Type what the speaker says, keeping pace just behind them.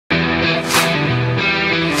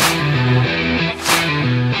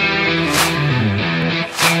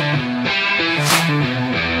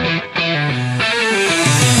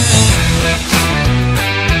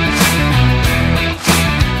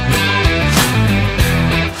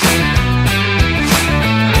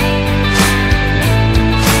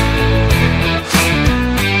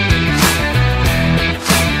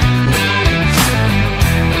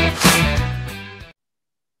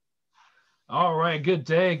good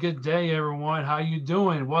day, everyone. How you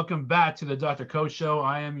doing? Welcome back to the Dr. Coach Show.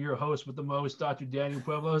 I am your host with the most, Dr. Daniel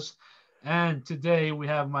Pueblos, and today we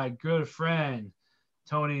have my good friend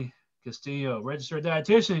Tony Castillo, registered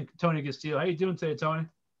dietitian. Tony Castillo, how you doing today, Tony?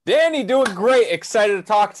 Danny, doing great. Excited to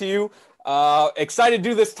talk to you. Excited to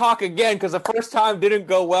do this talk again because the first time didn't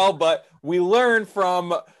go well, but we learned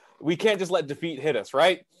from we can't just let defeat hit us,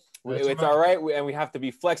 right? It's right. All right, and we have to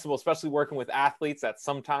be flexible, especially working with athletes. That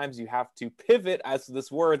sometimes you have to pivot, as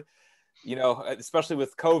this word, especially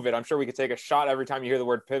with COVID. I'm sure we could take a shot every time you hear the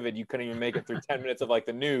word pivot. You couldn't even make it through 10 minutes of like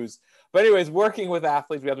the news. But anyways, working with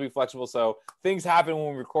athletes, we have to be flexible. So things happen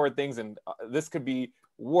when we record things, and this could be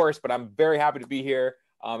worse. But I'm very happy to be here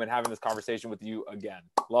and having this conversation with you again.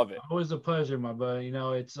 Love it. Always a pleasure, my buddy.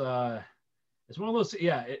 It's one of those.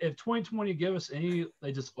 Yeah, if 2020 give us any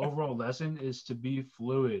just overall lesson is to be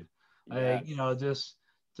fluid. Like, yes. Just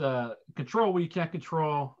to control what you can't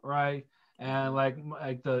control, right? And like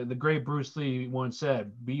the great Bruce Lee once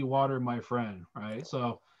said, "Be water, my friend." Right?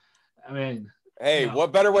 So, I mean, hey,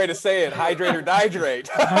 what better way to say it? Hydrate or Diedrate.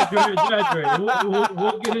 Hydrate or Diedrate.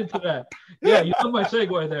 We'll get into that. Yeah, you know my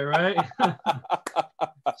segue there, right?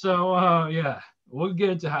 So, we'll get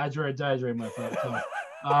into Hydrate or Diedrate, my friend.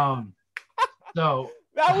 So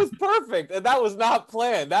that was perfect, and that was not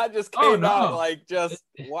planned. That just came out like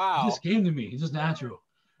wow. It just came to me. It's just natural.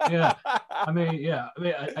 Yeah.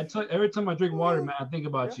 I tell every time I drink water, man, I think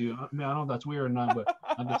about you. I mean, I don't know if that's weird or not, but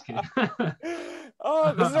I'm just kidding.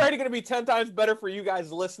 This is already going to be 10 times better for you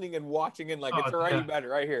guys listening and watching, and it's already better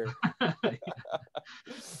right here.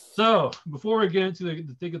 So before we get into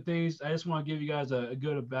the thick of things, I just want to give you guys a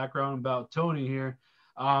good background about Tony here.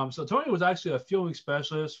 So Tony was actually a fueling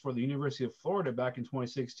specialist for the University of Florida back in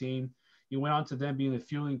 2016. He went on to then being the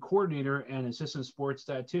fueling coordinator and assistant sports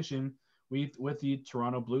dietitian with the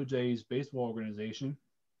Toronto Blue Jays baseball organization.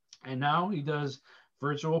 And now he does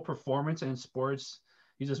virtual performance and sports.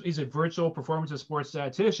 He's a virtual performance and sports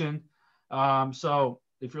dietitian. So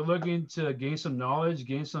if you're looking to gain some knowledge,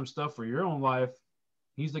 gain some stuff for your own life,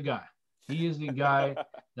 he's the guy. He is the guy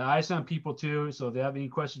that I send people to. So if they have any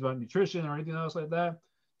questions about nutrition or anything else like that,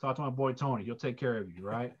 talk to my boy Tony. He'll take care of you,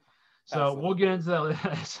 right? So we'll get into that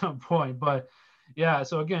at some point. But yeah,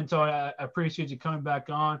 so again, Tony, I appreciate you coming back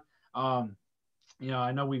on. I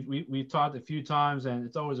know we've talked a few times, and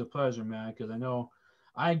it's always a pleasure, man, because I know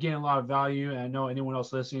I gain a lot of value, and I know anyone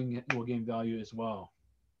else listening will gain value as well.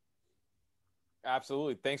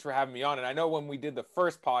 Absolutely. Thanks for having me on. And I know when we did the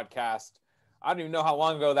first podcast, I don't even know how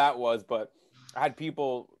long ago that was, but I had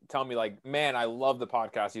people tell me like, man, I love the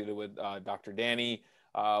podcast you did with Dr. Danny.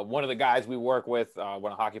 One of the guys we work with, one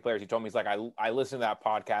of the hockey players, he told me, he's like, I listened to that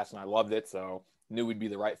podcast and I loved it. So knew we'd be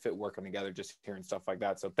the right fit working together, just hearing stuff like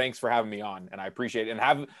that. So thanks for having me on, and I appreciate it.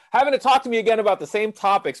 And having to talk to me again about the same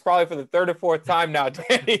topics, probably for the third or fourth time now,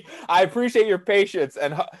 Danny. I appreciate your patience.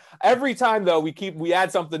 And every time though, we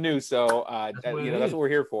add something new. So that's what we're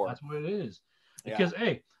here for. That's what it is. Because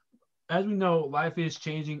hey, as we know, life is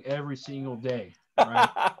changing every single day. Right?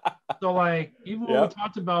 So like even when we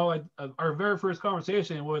talked about like our very first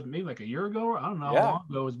conversation was maybe like a year ago, I don't know how long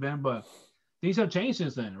ago it's been, but things have changed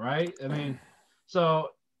since then, right? I mean, so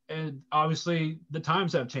and obviously the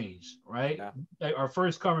times have changed, right? Yeah. Like our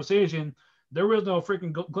first conversation, there was no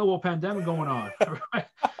freaking global pandemic going on, right?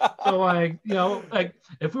 So like like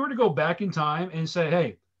if we were to go back in time and say,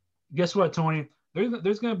 hey, guess what, Tony?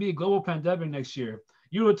 There's going to be a global pandemic next year.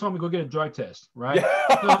 You would have told me go get a drug test, right?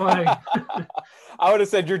 Yeah. So like, I would have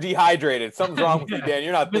said you're dehydrated. Something's wrong with you, Dan.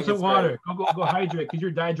 You're not thinking straight. Get some water. Go hydrate because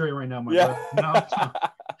you're dehydrated right now, my brother.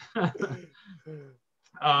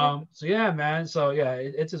 So yeah, man. So yeah,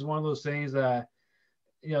 it's just one of those things that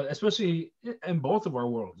especially in both of our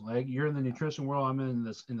worlds. Like you're in the nutrition world, I'm in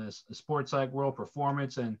this sports psych world,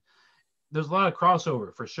 performance, and there's a lot of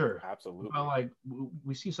crossover for sure. Absolutely. But like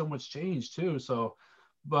we see so much change too. So.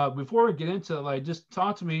 But before we get into like, just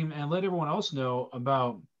talk to me and let everyone else know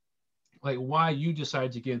about like why you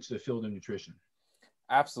decided to get into the field of nutrition.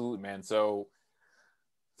 Absolutely, man. So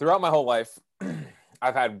throughout my whole life,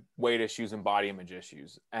 I've had weight issues and body image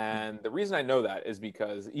issues. And the reason I know that is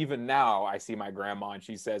because even now I see my grandma and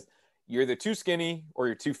she says, you're either too skinny or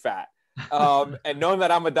you're too fat. And knowing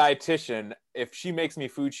that I'm a dietitian, if she makes me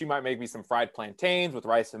food, she might make me some fried plantains with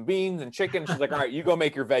rice and beans and chicken. She's like, all right, you go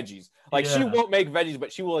make your veggies. Like she won't make veggies,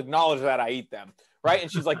 but she will acknowledge that I eat them. Right.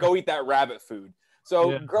 And she's like, go eat that rabbit food.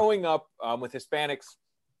 So growing up with Hispanics,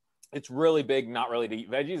 it's really big, not really to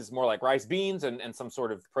eat veggies. It's more like rice, beans, and some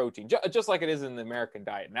sort of protein, just like it is in the American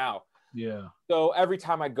diet now. Yeah. So every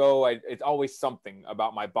time I go, it's always something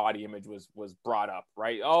about my body image was brought up,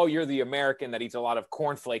 right? Oh, you're the American that eats a lot of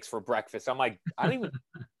cornflakes for breakfast. I'm like, I don't even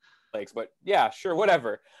lakes, but yeah, sure,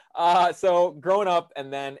 whatever. So growing up,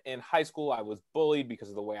 and then in high school, I was bullied because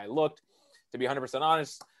of the way I looked. To be 100%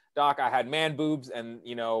 honest, Doc, I had man boobs, and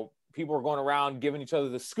people were going around giving each other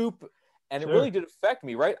the scoop, and it really did affect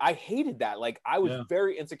me, right? I hated that. Like, I was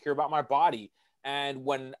very insecure about my body. And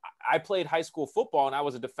when I played high school football, and I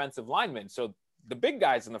was a defensive lineman, so the big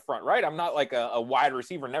guys in the front, right? I'm not like a wide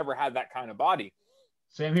receiver, never had that kind of body.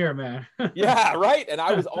 Same here, man. Yeah, right. And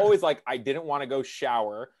I was always like, I didn't want to go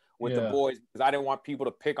shower with the boys because I didn't want people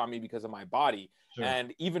to pick on me because of my body.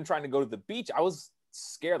 And even trying to go to the beach, I was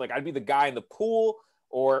scared. Like, I'd be the guy in the pool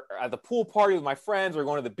or at the pool party with my friends or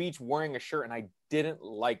going to the beach wearing a shirt, and I didn't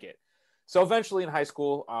like it. So eventually in high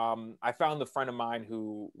school, I found a friend of mine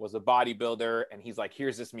who was a bodybuilder, and he's like,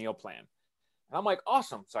 here's this meal plan. And I'm like,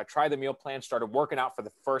 awesome. So I tried the meal plan, started working out for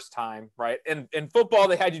the first time, right? And in football,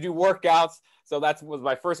 they had you do workouts. So that was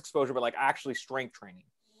my first exposure, but like actually strength training.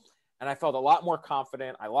 And I felt a lot more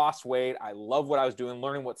confident. I lost weight. I loved what I was doing.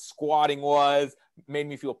 Learning what squatting was made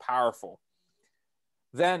me feel powerful.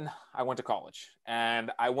 Then I went to college,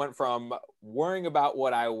 and I went from worrying about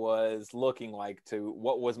what I was looking like to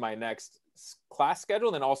what was my next class schedule.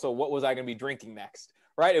 And then also what was I going to be drinking next,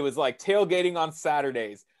 right? It was like tailgating on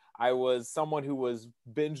Saturdays. I was someone who was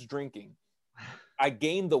binge drinking. I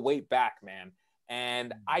gained the weight back, man.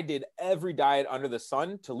 And I did every diet under the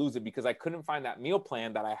sun to lose it because I couldn't find that meal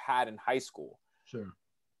plan that I had in high school. Sure.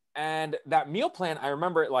 And that meal plan, I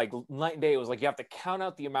remember it like night and day. It was like, you have to count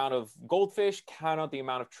out the amount of goldfish, count out the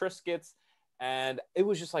amount of Triscuits. And it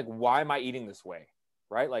was just like, why am I eating this way?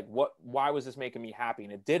 Right? Like, why was this making me happy?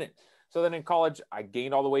 And it didn't. So then in college, I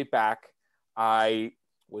gained all the weight back. I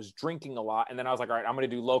was drinking a lot. And then I was like, all right, I'm going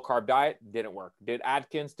to do low carb diet. Didn't work. Did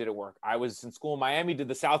Atkins, didn't work. I was in school in Miami, did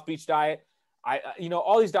the South Beach diet.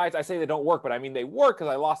 All these diets, I say they don't work, but I mean, they work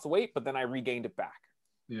because I lost the weight, but then I regained it back.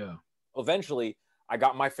 Yeah. Eventually I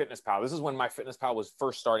got MyFitnessPal. This is when MyFitnessPal was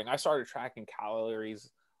first starting. I started tracking calories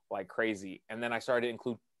like crazy. And then I started to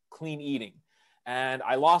include clean eating, and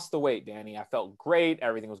I lost the weight, Danny. I felt great.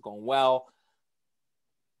 Everything was going well.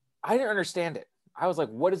 I didn't understand it. I was like,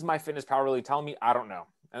 what is MyFitnessPal really telling me? I don't know.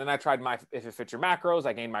 And then I tried If It Fits Your Macros.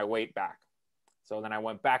 I gained my weight back. So then I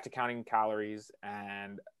went back to counting calories,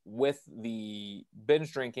 and with the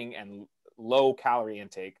binge drinking and low calorie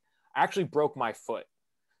intake, I actually broke my foot.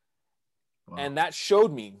 Wow. And that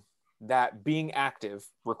showed me that being active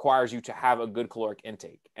requires you to have a good caloric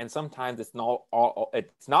intake. And sometimes it's not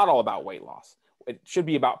all about weight loss. It should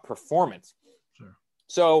be about performance. Sure.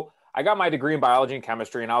 So I got my degree in biology and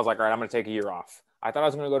chemistry, and I was like, all right, I'm going to take a year off. I thought I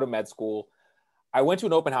was going to go to med school. I went to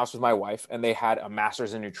an open house with my wife, and they had a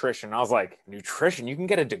master's in nutrition. I was like, nutrition? You can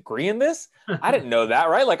get a degree in this? I didn't know that,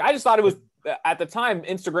 right? Like, I just thought it was, at the time,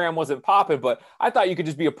 Instagram wasn't popping, but I thought you could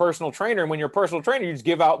just be a personal trainer. And when you're a personal trainer, you just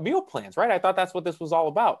give out meal plans, right? I thought that's what this was all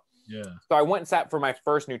about. Yeah. So I went and sat for my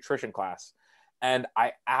first nutrition class, and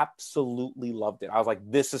I absolutely loved it. I was like,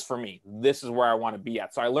 this is for me. This is where I want to be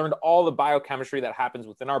at. So I learned all the biochemistry that happens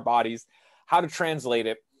within our bodies, how to translate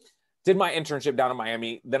it. Did my internship down in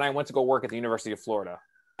Miami. Then I went to go work at the University of Florida.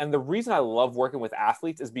 And the reason I love working with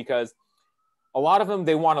athletes is because a lot of them,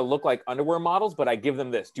 they want to look like underwear models, but I give them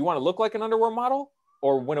this. Do you want to look like an underwear model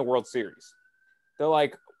or win a World Series? They're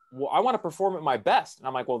like, well, I want to perform at my best. And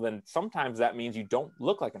I'm like, well, then sometimes that means you don't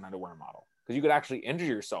look like an underwear model, because you could actually injure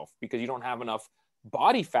yourself because you don't have enough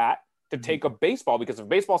body fat to take a baseball. Because if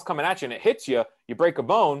baseball's coming at you and it hits you, you break a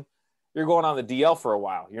bone, you're going on the DL for a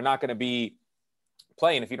while. You're not going to be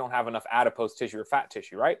playing if you don't have enough adipose tissue or fat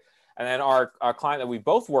tissue, right? And then our client that we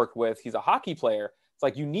both worked with, he's a hockey player. It's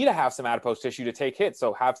like, you need to have some adipose tissue to take hits,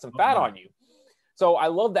 so have some fat on you. So I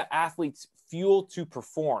love that athletes fuel to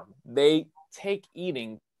perform. They take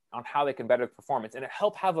eating on how they can better performance, and it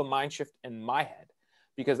helped have a mind shift in my head,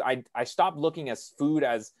 because I stopped looking at food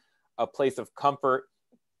as a place of comfort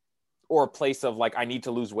or a place of like, I need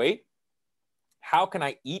to lose weight. How can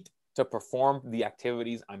I eat to perform the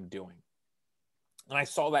activities I'm doing? And I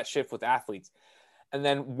saw that shift with athletes. And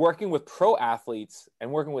then working with pro athletes and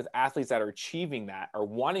working with athletes that are achieving that or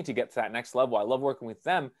wanting to get to that next level, I love working with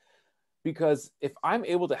them, because if I'm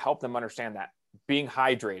able to help them understand that being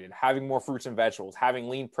hydrated, having more fruits and vegetables, having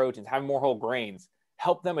lean proteins, having more whole grains,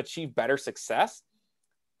 help them achieve better success,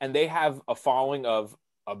 and they have a following of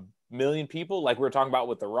 1 million people, like we were talking about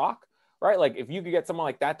with The Rock, right? Like, if you could get someone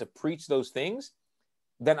like that to preach those things,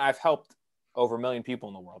 then I've helped over 1 million people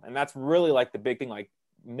in the world. And that's really like the big thing, like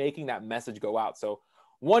making that message go out. So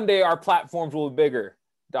one day our platforms will be bigger,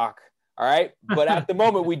 Doc. All right. But at the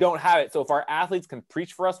moment we don't have it. So if our athletes can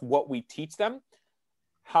preach for us what we teach them,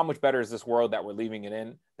 how much better is this world that we're leaving it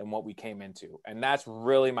in than what we came into? And that's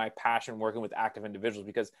really my passion working with active individuals,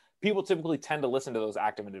 because people typically tend to listen to those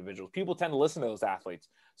active individuals. People tend to listen to those athletes.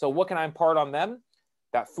 So what can I impart on them?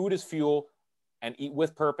 That food is fuel, and eat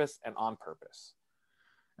with purpose and on purpose.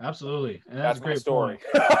 Absolutely. And that's a my great story.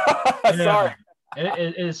 point. Yeah. Sorry.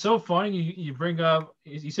 It's so funny you bring up,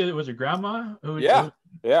 you said it was your grandma who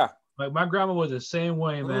Yeah. Like my grandma was the same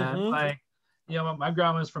way, man. Mm-hmm. Like, you know, my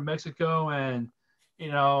grandma's from Mexico, and you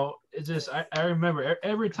know, it's just I remember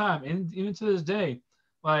every time, and even to this day,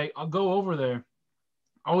 like I'll go over there,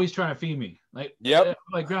 always trying to feed me. Like, Yep.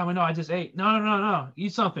 like grandma, no, I just ate. No,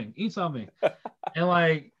 eat something. And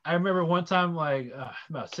like I remember one time, like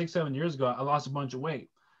about 6-7 years ago, I lost a bunch of weight.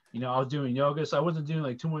 You know, I was doing yoga, so I wasn't doing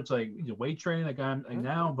like too much like weight training like I'm like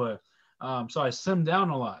now, but so I slimmed down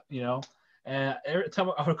a lot, you know. And every time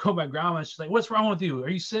I would call my grandma, she's like, "What's wrong with you? Are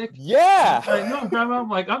you sick?" Yeah. I'm like, no, grandma. I'm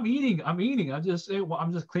like, I'm eating. I'm just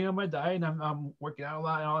cleaning my diet, and I'm working out a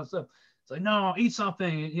lot and all that stuff. It's like, no, eat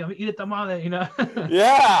something. You know, eat a tamale. You know.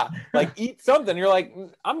 Yeah. Like eat something. You're like,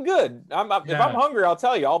 I'm good. If I'm Yeah. hungry, I'll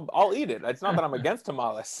tell you. I'll eat it. It's not that I'm against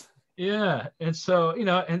tamales. Yeah. And so, you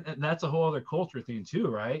know, and that's a whole other culture thing too,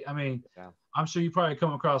 right? I mean, Yeah. I'm sure you probably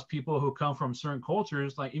come across people who come from certain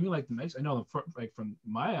cultures, like even like the Mexican. I know, like from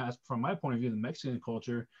my point of view, the Mexican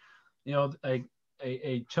culture, you know, like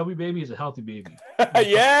a chubby baby is a healthy baby. You know?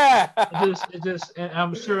 Yeah. And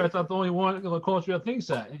I'm sure that's not the only one in the culture that thinks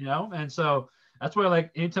that, you know. And so that's why,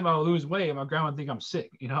 like, anytime I lose weight, my grandma think I'm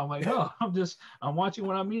sick. You know, I'm like, no, I'm watching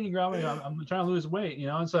what I'm eating, grandma. I'm trying to lose weight, you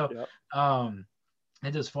know. And so, Yep.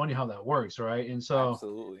 it's just funny how that works, right? And so,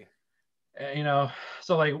 Absolutely. you know,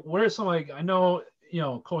 so like, what are some, like, I know, you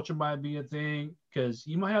know, culture might be a thing because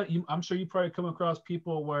you might have, I'm sure you probably come across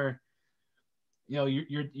people where, you know,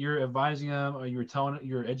 you're advising them, or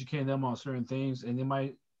you're educating them on certain things, and they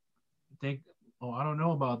might think, oh, I don't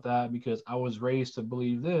know about that because I was raised to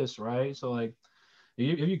believe this, right? So like, have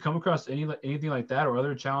you come across anything like that or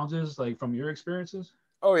other challenges like from your experiences?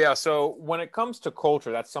 Oh yeah. So when it comes to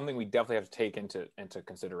culture, that's something we definitely have to take into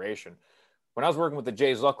consideration. When I was working with the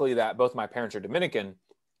Jays, luckily that both my parents are Dominican.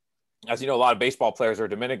 As you know, a lot of baseball players are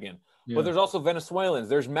Dominican, but Yeah, there's also Venezuelans,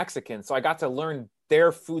 there's Mexicans. So I got to learn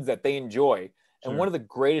their foods that they enjoy. And sure. one of the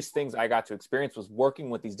greatest things I got to experience was working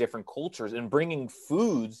with these different cultures and bringing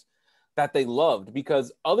foods that they loved,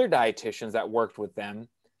 because other dietitians that worked with them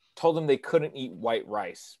told them they couldn't eat white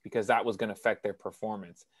rice because that was going to affect their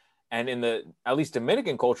performance. And in the, at least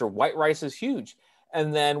Dominican culture, white rice is huge.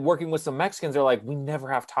 And then working with some Mexicans, they're like, we never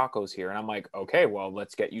have tacos here. And I'm like, okay, well,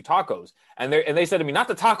 let's get you tacos. And they said to me, not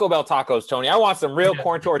the Taco Bell tacos, Tony. I want some real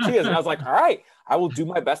corn tortillas. And I was like, all right, I will do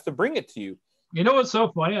my best to bring it to you. You know what's so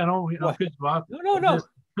funny? I don't, you know, What? pitch off. No.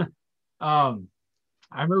 Um,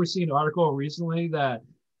 I remember seeing an article recently that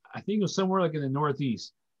I think it was somewhere like in the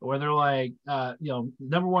Northeast where they're like, you know,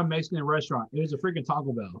 number one Mexican restaurant. It was a freaking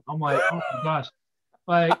Taco Bell. I'm like, oh my gosh.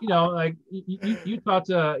 Like, you know, like you talk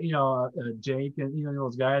to, you know, Jake and, you know,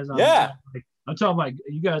 those guys. Yeah. Like, I'm telling them, like,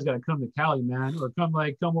 you guys got to come to Cali, man, or come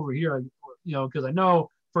over here, you know, because I know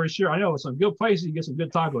for sure, I know some good places you get some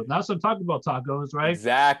good tacos. Not some Taco Bell tacos, right? But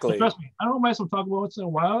Exactly. trust me, I don't mind some Taco Bell once in a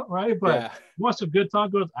while, right? But Yeah. you want some good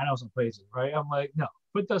tacos? I know some places, right? I'm like, no,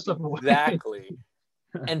 put that stuff away. Exactly.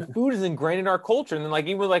 And food is ingrained in our culture. And then like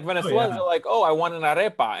even like Oh Venezuelans yeah, are like, oh, I want an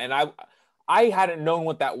arepa. And I hadn't known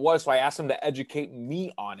what that was. So I asked them to educate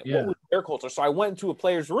me on it. What yeah, was their culture? So I went into a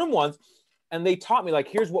player's room once and they taught me, like,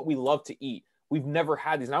 here's what we love to eat. We've never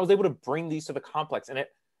had these. And I was able to bring these to the complex. And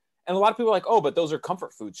a lot of people are like, oh, but those are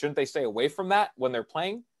comfort foods. Shouldn't they stay away from that when they're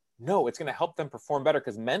playing? No, it's going to help them perform better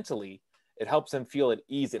because mentally it helps them feel at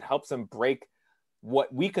ease. It helps them break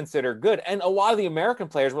what we consider good. And a lot of the American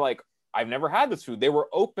players were like, I've never had this food. They were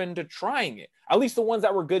open to trying it. At least the ones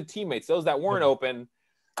that were good teammates. Those that weren't open,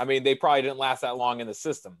 I mean, they probably didn't last that long in the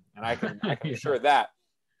system. And I can yeah. assure that,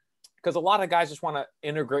 because a lot of guys just want to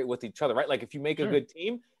integrate with each other, right? Like if you make a Sure. good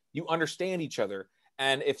team, you understand each other.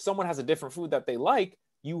 And if someone has a different food that they like,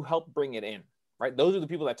 you help bring it in, right? Those are the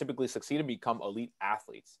people that typically succeed and become elite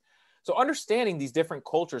athletes. So understanding these different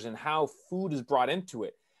cultures and how food is brought into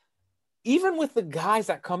it, even with the guys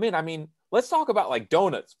that come in, I mean, let's talk about like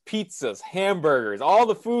donuts, pizzas, hamburgers, all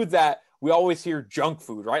the foods that we always hear junk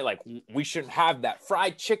food, right? Like we shouldn't have that.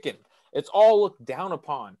 Fried chicken. It's all looked down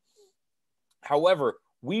upon. However,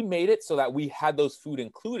 we made it so that we had those food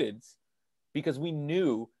included because we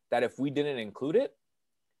knew that if we didn't include it,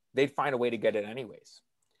 they'd find a way to get it anyways.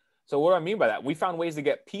 So what do I mean by that? We found ways to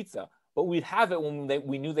get pizza, but we'd have it when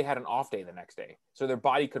we knew they had an off day the next day. So their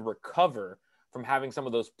body could recover from having some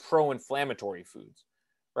of those pro-inflammatory foods,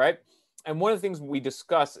 right? And one of the things we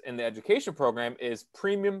discuss in the education program is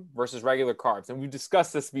premium versus regular carbs. And we've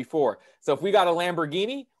discussed this before. So if we got a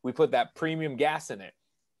Lamborghini, we put that premium gas in it.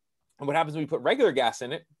 And what happens when we put regular gas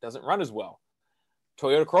in it? It doesn't run as well.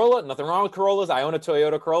 Toyota Corolla, nothing wrong with Corollas. I own a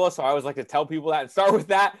Toyota Corolla, so I always like to tell people that and start with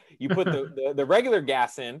that. You put the regular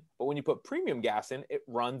gas in, but when you put premium gas in, it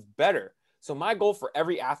runs better. So my goal for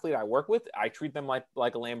every athlete I work with, I treat them like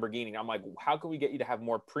a Lamborghini. I'm like, how can we get you to have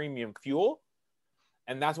more premium fuel?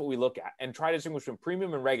 And that's what we look at, and try to distinguish between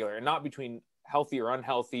premium and regular, and not between healthy or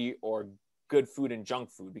unhealthy or good food and junk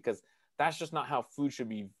food, because that's just not how food should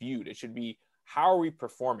be viewed. It should be, how are we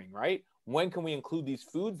performing, right? When can we include these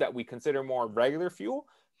foods that we consider more regular fuel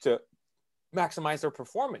to maximize their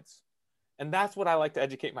performance? And that's what I like to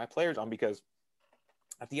educate my players on, because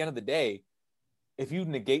at the end of the day, if you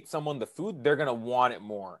negate someone the food, they're going to want it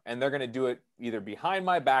more, and they're going to do it either behind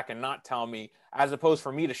my back and not tell me, as opposed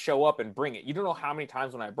for me to show up and bring it. You don't know how many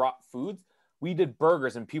times when I brought foods, we did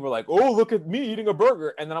burgers and people were like, oh, look at me eating a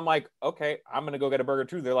burger. And then I'm like, okay, I'm going to go get a burger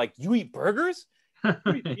too. They're like, you eat burgers? You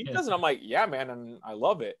eat pizzas? And I'm like, yeah, man. And I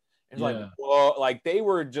love it. And like, well, like they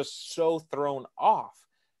were just so thrown off.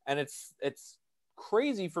 And it's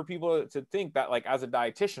crazy for people to think that, like, as a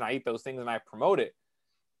dietitian, I eat those things and I promote it.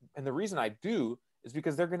 And the reason I do is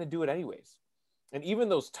because they're going to do it anyways. And even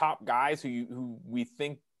those top guys who we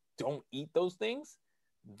think don't eat those things,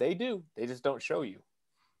 they do. They just don't show you.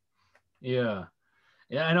 Yeah.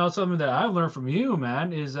 Yeah, I know something that I've learned from you,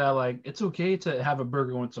 man, is that, like, it's okay to have a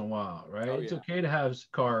burger once in a while, right? Oh, it's yeah. okay to have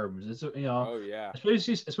carbs. It's, you know, oh yeah,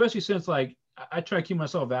 especially since, like, I try to keep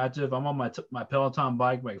myself active. I'm on my Peloton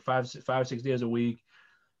bike like 5-6 days a week,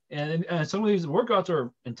 and some of these workouts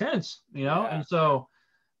are intense, you know, Yeah. and so.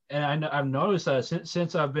 And I've noticed that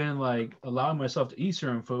since I've been, like, allowing myself to eat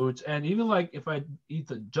certain foods, and even, like, if I eat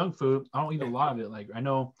the junk food, I don't eat a lot of it. Like, I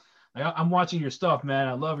know, like, I'm watching your stuff, man.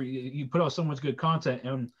 I love it. You put out so much good content,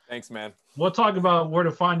 and Thanks, man. we'll talk about where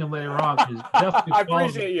to find them later on. Definitely I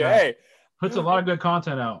appreciate you. Hey, puts a lot of good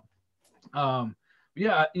content out.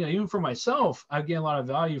 Yeah, you know, even for myself, I get a lot of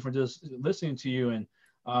value from just listening to you, and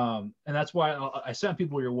that's why I sent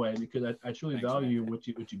people your way, because I truly Thanks, value man. what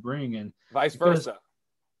you bring, and Vice versa.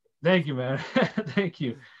 Thank you, man. Thank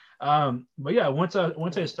you. But yeah, once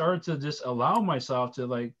I started to just allow myself to,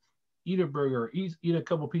 like, eat a burger, eat a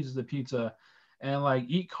couple pieces of pizza, and, like,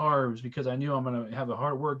 eat carbs, because I knew I'm gonna have a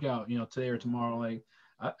hard workout, you know, today or tomorrow. Like,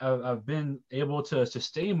 I've been able to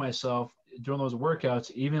sustain myself during those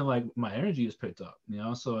workouts, even, like, my energy is picked up, you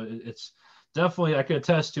know. So it's definitely, I could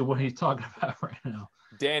attest to what he's talking about right now.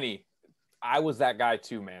 Danny, I was that guy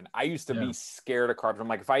too, man. I used to be scared of carbs. I'm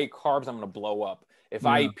like, if I eat carbs, I'm gonna blow up. If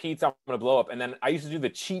I eat pizza, I'm going to blow up. And then I used to do the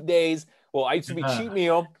cheat days. Well, I used to be cheat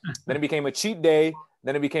meal. Then it became a cheat day.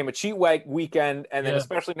 Then it became a cheat weekend. And then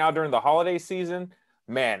especially now during the holiday season,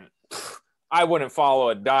 man, I wouldn't follow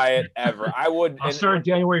a diet ever. I'll start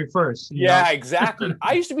January 1st. Yeah, exactly.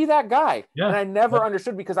 I used to be that guy. Yeah. And I never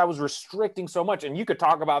understood, because I was restricting so much. And you could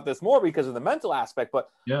talk about this more because of the mental aspect. But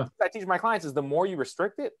what I teach my clients is the more you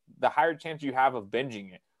restrict it, the higher chance you have of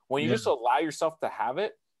binging it. When you just allow yourself to have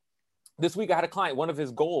it. This week I had a client, one of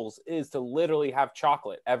his goals is to literally have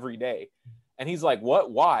chocolate every day. And he's like,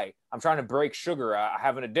 what? Why? I'm trying to break sugar. I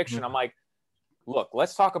have an addiction. I'm like, look,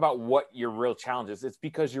 let's talk about what your real challenge is. It's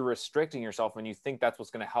because you're restricting yourself and you think that's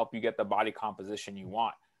what's going to help you get the body composition you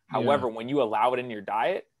want. However, when you allow it in your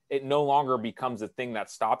diet, it no longer becomes the thing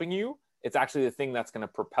that's stopping you. It's actually the thing that's going to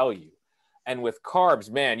propel you. And with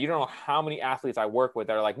carbs, man, you don't know how many athletes I work with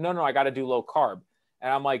that are like, no, I got to do low carb.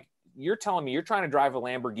 And I'm like, you're telling me you're trying to drive a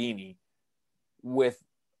Lamborghini with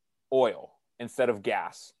oil instead of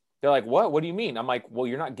gas. They're like, what do you mean? I'm like, well,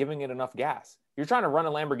 you're not giving it enough gas. You're trying to run a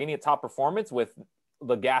Lamborghini at top performance with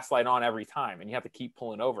the gas light on every time, and you have to keep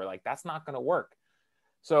pulling over. Like, that's not going to work.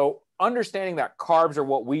 So understanding that carbs are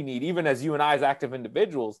what we need, even as you and I as active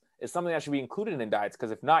individuals, is something that should be included in diets, because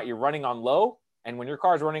if not, you're running on low. And when your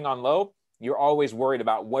car's running on low, you're always worried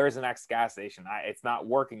about where's the next gas station. It's not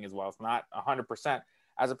working as well. It's not 100%,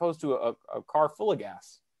 as opposed to a car full of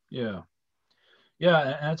gas. Yeah. Yeah,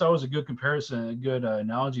 and that's always a good comparison, a good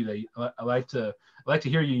analogy that I like to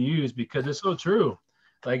hear you use, because it's so true.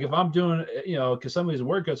 Like, if I'm doing, you know, because some of these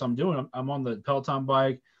workouts I'm doing, I'm on the Peloton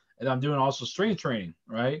bike, and I'm doing also strength training,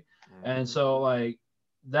 right? Mm-hmm. And so, like,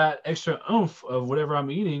 that extra oomph of whatever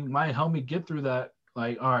I'm eating might help me get through that.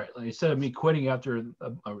 Like, all right, like, instead of me quitting after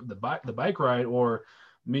the bike ride, or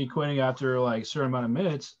me quitting after, like, a certain amount of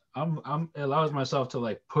minutes, it allows myself to,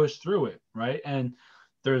 like, push through it, right? And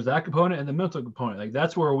there's that component and the mental component. Like,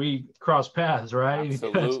 that's where we cross paths, right?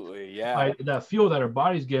 Absolutely, because, like, that fuel that our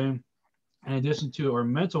body's getting, in addition to our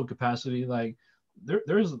mental capacity, like,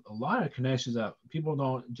 there's a lot of connections that people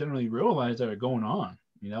don't generally realize that are going on,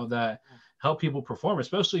 that help people perform,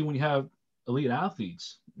 especially when you have elite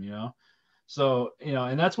athletes, So,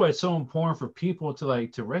 and that's why it's so important for people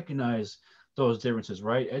to recognize those differences,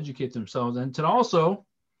 right? Educate themselves and to also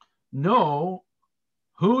know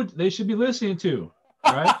who they should be listening to,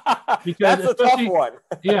 right? Because That's a tough one.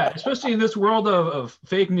 Yeah, especially in this world of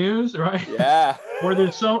fake news, right? Yeah. Where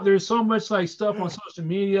there's so much like stuff on social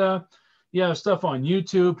media, stuff on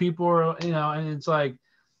YouTube, people are, and it's like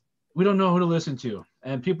we don't know who to listen to.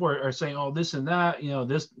 And people are saying, oh, this and that,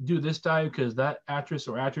 do this diet because that actress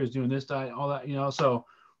or actor is doing this diet, all that, So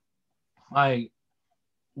like,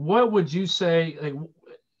 what would you say, like,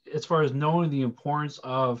 as far as knowing the importance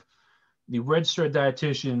of the registered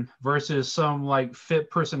dietitian versus some like fit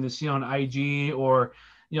person they see on IG or,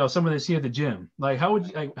 someone they see at the gym? Like, how would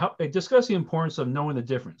you discuss the importance of knowing the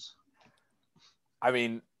difference? I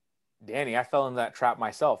mean, Danny, I fell into that trap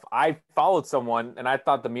myself. I followed someone and I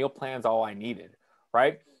thought the meal plan's all I needed,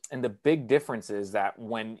 right? And the big difference is that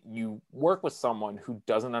when you work with someone who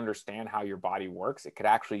doesn't understand how your body works, it could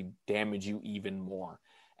actually damage you even more.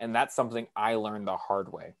 And that's something I learned the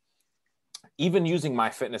hard way. Even using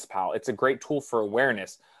MyFitnessPal, it's a great tool for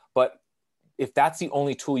awareness, but if that's the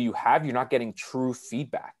only tool you have, you're not getting true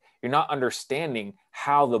feedback. You're not understanding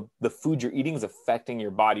how the food you're eating is affecting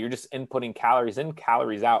your body. You're just inputting calories in,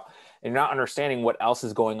 calories out, and you're not understanding what else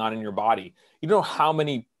is going on in your body. You know how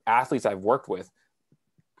many athletes I've worked with,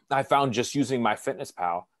 I found just using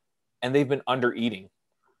MyFitnessPal, and they've been under eating.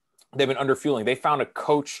 They've been under fueling. They found a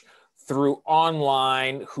coach through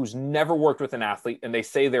online who's never worked with an athlete, and they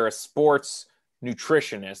say they're a sports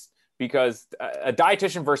nutritionist because a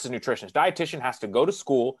dietitian versus nutritionist. Dietitian has to go to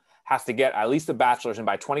school, has to get at least a bachelor's, and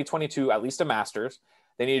by 2022, at least a master's.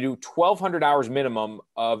 They need to do 1,200 hours minimum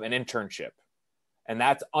of an internship, and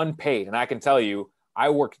that's unpaid. And I can tell you, I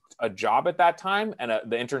worked a job at that time, and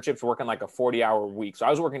the internship's working like a 40-hour week. So I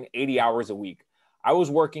was working 80 hours a week. I was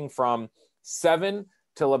working from 7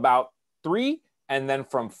 till about 3, and then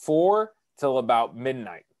from 4 till about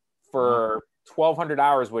midnight for 1,200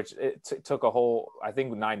 hours, which it took a whole, I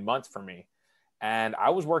think, 9 months for me. And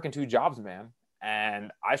I was working 2 jobs, man.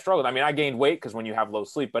 And I struggled. I mean, I gained weight because when you have low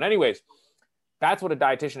sleep. But anyways, that's what a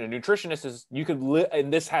dietitian and nutritionist is. You could,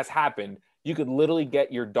 and this has happened, you could literally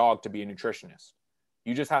get your dog to be a nutritionist.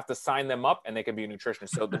 You just have to sign them up and they can be a nutritionist.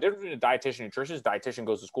 So the difference between a dietitian and nutritionist, dietitian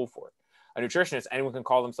goes to school for it. A nutritionist, anyone can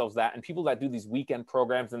call themselves that. And people that do these weekend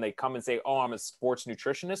programs and they come and say, oh, I'm a sports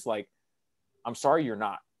nutritionist. Like, I'm sorry, you're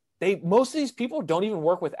not. Most of these people don't even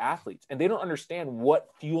work with athletes and they don't understand what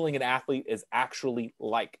fueling an athlete is actually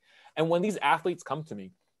like. And when these athletes come to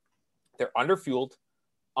me, they're underfueled,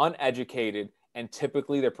 uneducated, and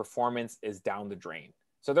typically their performance is down the drain.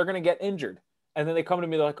 So they're going to get injured. And then they come to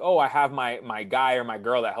me, they're like, oh, I have my guy or my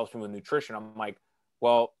girl that helps me with nutrition. I'm like,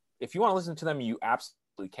 well, if you want to listen to them, you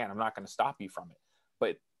absolutely can. I'm not going to stop you from it.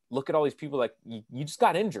 But look at all these people, like, you just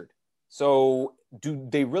got injured. So do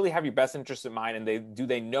they really have your best interest in mind? And do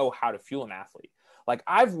they know how to fuel an athlete? Like,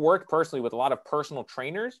 I've worked personally with a lot of personal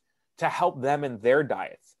trainers to help them in their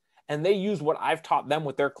diets. And they use what I've taught them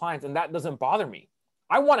with their clients. And that doesn't bother me.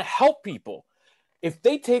 I want to help people. If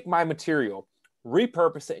they take my material,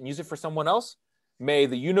 repurpose it, and use it for someone else, may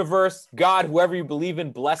the universe, God, whoever you believe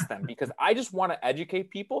in, bless them. Because I just want to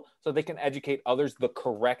educate people so they can educate others the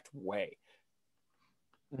correct way.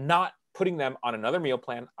 Not putting them on another meal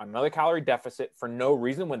plan, on another calorie deficit for no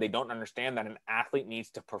reason when they don't understand that an athlete needs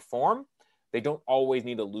to perform. They don't always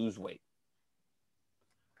need to lose weight.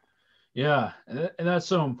 Yeah, and that's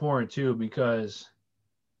so important too, because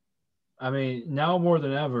I mean, now more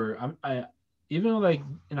than ever, even like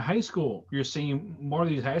in high school, you're seeing more of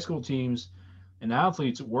these high school teams and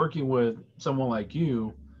athletes working with someone like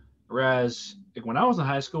you. Whereas like when I was in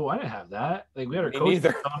high school, I didn't have that. Like we had our coach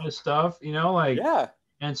on this stuff, Yeah.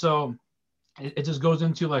 And so it just goes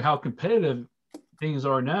into like how competitive things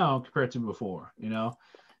are now compared to before,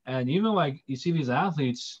 And even like you see these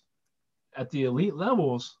athletes at the elite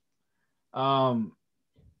levels,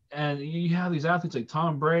 and you have these athletes like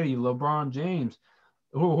Tom Brady, LeBron James,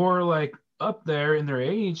 who are like up there in their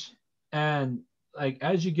age, and like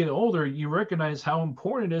as you get older, you recognize how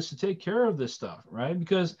important it is to take care of this stuff, right?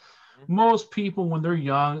 Because most people when they're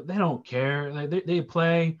young, they don't care. Like they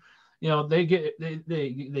play, they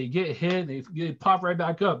get hit, they pop right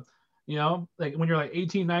back up, like when you're like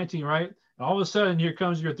 18, 19, right? And all of a sudden, here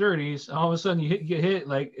comes your 30s. And all of a sudden, you get hit.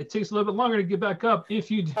 Like it takes a little bit longer to get back up if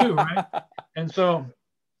you do, right? And so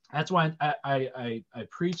that's why I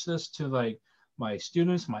preach this to like my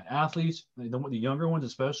students, my athletes, the younger ones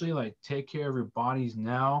especially. Like take care of your bodies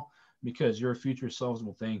now because your future selves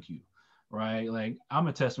will thank you. right? Like I'm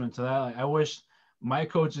a testament to that. Like I wish my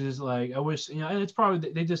coaches, like I wish, and it's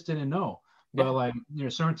probably they just didn't know, but Yeah. like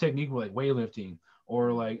certain technique like weightlifting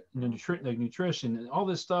or like nutrition and all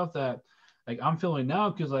this stuff that like I'm feeling now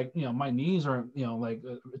because like my knees are like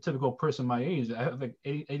a typical person my age. I have like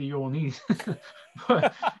 80-year-old knees,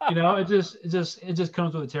 but it just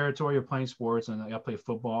comes with the territory of playing sports and like, I play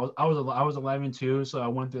football. I was 11 too, so I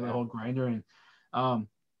went through the whole grinder and um,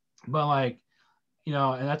 but like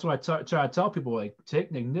and that's what I try to tell people, like,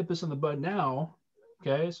 nip this in the bud now,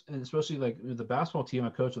 okay? And especially like the basketball team I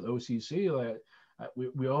coach with OCC, like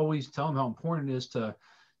we always tell them how important it is to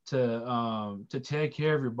take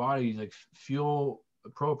care of your body, like fuel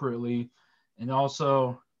appropriately, and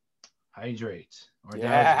also hydrate or dihydrate,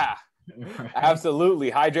 Yeah, right? absolutely.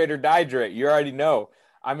 Hydrate or dihydrate. You already know.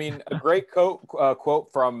 I mean, a great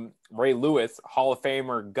quote from Ray Lewis, Hall of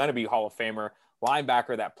Famer, gonna be Hall of Famer,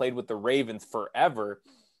 linebacker that played with the Ravens forever,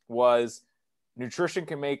 was nutrition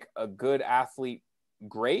can make a good athlete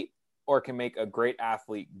great or can make a great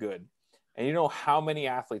athlete good. And you know how many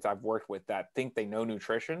athletes I've worked with that think they know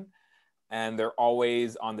nutrition and they're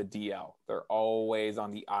always on the DL. They're always on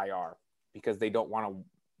the IR because they don't want to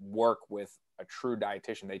work with a true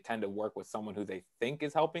dietitian. They tend to work with someone who they think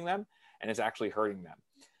is helping them and is actually hurting them.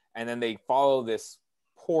 And then they follow this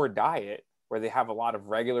poor diet where they have a lot of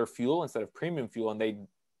regular fuel instead of premium fuel, and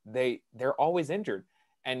they're always injured.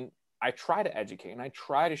 And I try to educate and I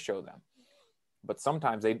try to show them, but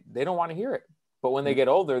sometimes they don't want to hear it. But when they get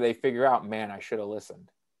older, they figure out, man, I should have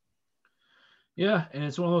listened. Yeah, and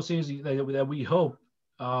it's one of those things that we hope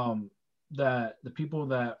that the people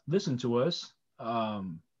that listen to us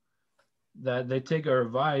that they take our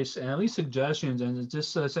advice and at least suggestions and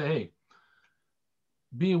just say, hey,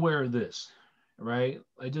 be aware of this, right?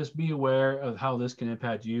 Like just be aware of how this can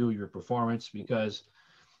impact you, your performance, because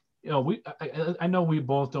I know we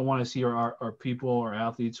both don't want to see our people, our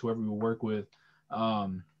athletes, whoever we work with,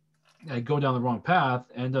 like go down the wrong path,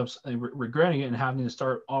 end up regretting it and having to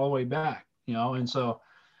start all the way back, and so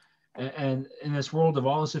and in this world of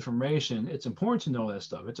all this information, it's important to know that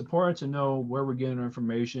stuff. It's important to know where we're getting our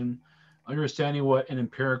information, understanding what an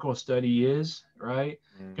empirical study is, right?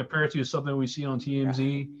 Compared to something we see on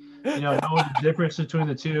TMZ, knowing the difference between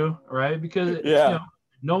the two, right? Because Yeah.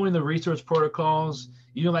 knowing the research protocols,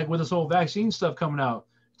 like with this whole vaccine stuff coming out,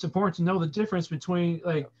 it's important to know the difference between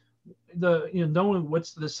like knowing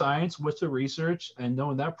what's the science, what's the research, and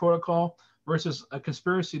knowing that protocol versus a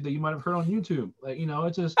conspiracy that you might have heard on YouTube. Like,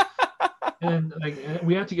 it's just and like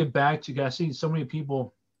we have to get back to. I see so many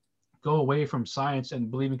people go away from science and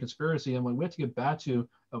believe in conspiracy, and we have to get back to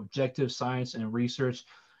objective science and research,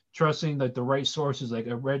 trusting like the right sources, like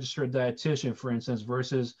a registered dietitian, for instance,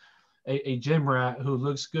 versus a gym rat who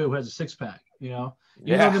looks good, who has a six pack. Even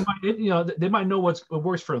though they might know what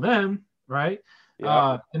works for them, right?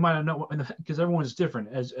 Yeah. They might not know, because everyone's different,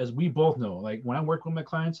 as we both know. Like when I work with my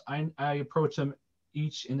clients, I approach them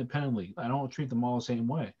each independently. I don't treat them all the same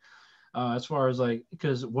way. As far as like,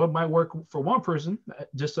 because what might work for one person,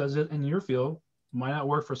 just as in your field, might not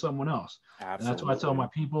work for someone else. Absolutely. And that's why I tell my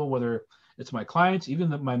people, whether it's my clients, even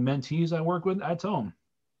my mentees I work with, I tell them,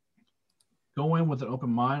 go in with an open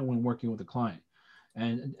mind when working with a client,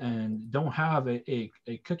 and don't have a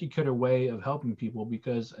cookie cutter way of helping people,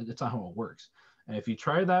 because it's not how it works. And if you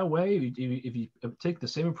try that way, if you take the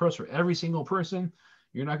same approach for every single person,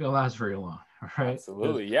 you're not going to last very long. Right?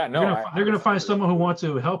 Absolutely. Yeah. No, they're going to find someone who wants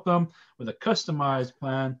to help them with a customized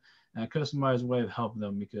plan and a customized way of helping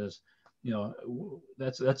them, because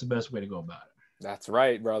that's the best way to go about it. That's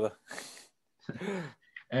right, brother.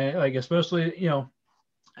 And like especially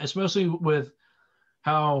with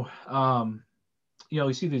how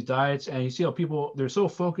you see these diets, and you see how people, they're so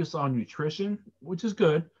focused on nutrition, which is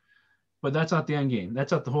good, but that's not the end game.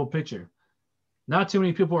 That's not the whole picture. Not too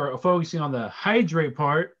many people are focusing on the hydrate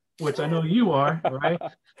part, which I know you are, right?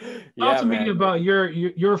 Yeah, Talk to me about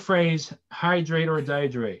your phrase, hydrate or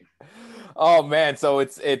dihydrate. Oh man, so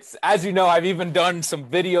it's as you know, I've even done some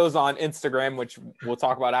videos on Instagram, which we'll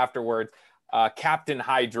talk about afterwards. Captain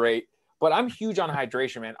Hydrate, but I'm huge on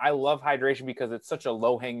hydration, man. I love hydration because it's such a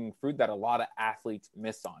low-hanging fruit that a lot of athletes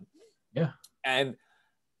miss on. Yeah. And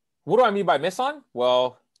what do I mean by miss on?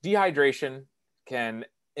 Well, dehydration can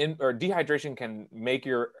make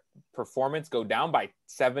your performance go down by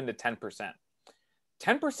 7 to 10%.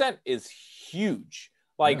 10% is huge.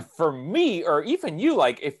 Like for me, or even you,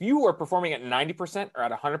 like if you were performing at 90% or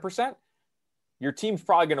at 100%, your team's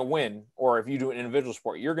probably going to win. Or if you do an individual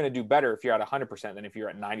sport, you're going to do better if you're at 100% than if you're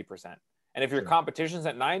at 90%. And if your competition's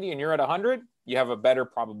at 90 and you're at 100, you have a better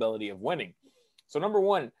probability of winning. So number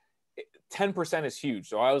one, 10% is huge.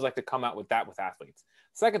 So I always like to come out with that with athletes.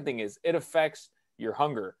 Second thing is it affects your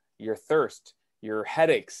hunger, your thirst, your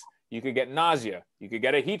headaches. You could get nausea. You could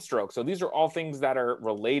get a heat stroke. So these are all things that are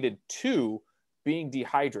related to being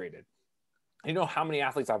dehydrated. You know how many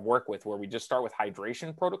athletes I've worked with where we just start with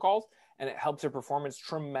hydration protocols and it helps their performance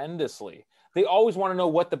tremendously. They always want to know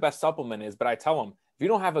what the best supplement is, but I tell them, if you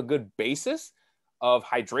don't have a good basis of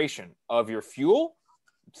hydration, of your fuel,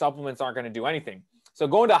 supplements aren't going to do anything. So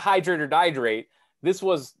going to Hydrate or Diedrate, this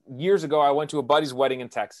was years ago. I went to a buddy's wedding in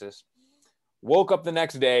Texas, woke up the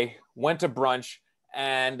next day, went to brunch,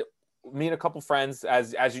 and me and a couple friends,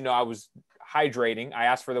 as you know, I was hydrating. I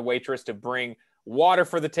asked for the waitress to bring water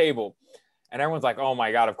for the table. And everyone's like, oh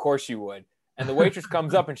my God, of course you would. And the waitress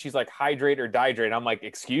comes up and she's like, Hydrate or Diedrate. I'm like,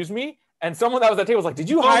 excuse me? And someone that was at the table was like, did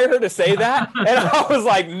you hire her to say that? And I was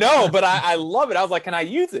like, no, but I love it. I was like, can I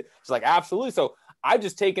use it? She's like, absolutely. So I've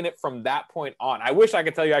just taken it from that point on. I wish I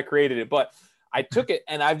could tell you I created it, but I took it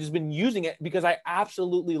and I've just been using it because I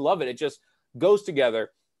absolutely love it. It just goes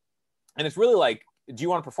together. And it's really like, do you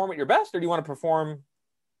want to perform at your best or do you want to perform,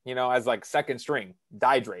 you know, as like second string,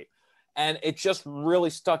 Diedrate? And it just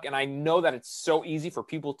really stuck. And I know that it's so easy for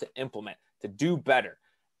people to implement, to do better.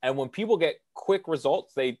 And when people get quick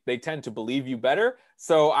results, they tend to believe you better.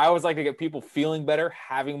 So I always like to get people feeling better,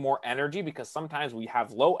 having more energy, because sometimes we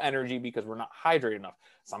have low energy because we're not hydrated enough.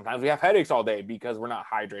 Sometimes we have headaches all day because we're not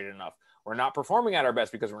hydrated enough. We're not performing at our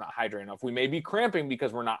best because we're not hydrated enough. We may be cramping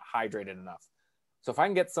because we're not hydrated enough. So if I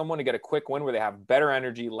can get someone to get a quick win where they have better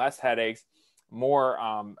energy, less headaches, more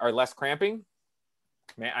or less cramping,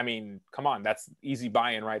 man, I mean, come on, that's easy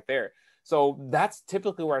buy-in right there. So that's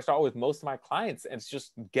typically where I start with most of my clients. And it's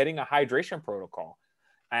just getting a hydration protocol.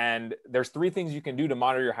 And there's 3 things you can do to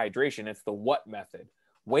monitor your hydration. It's the what method.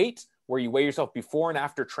 Weight, where you weigh yourself before and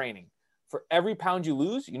after training. For every pound you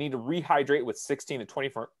lose, you need to rehydrate with 16 to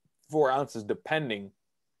 24 ounces, depending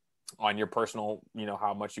on your personal, you know,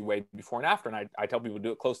 how much you weigh before and after. And I tell people to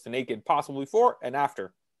do it close to naked, possibly before and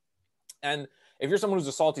after. And if you're someone who's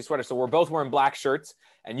a salty sweater, so we're both wearing black shirts,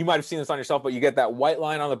 and you might have seen this on yourself, but you get that white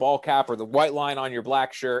line on the ball cap or the white line on your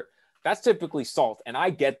black shirt, that's typically salt. And I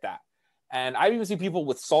get that. And I've even seen people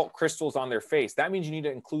with salt crystals on their face. That means you need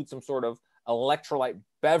to include some sort of electrolyte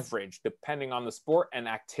beverage, depending on the sport and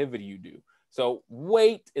activity you do. So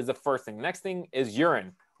weight is the first thing. Next thing is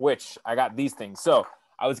urine, which I got these things. So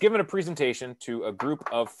I was given a presentation to a group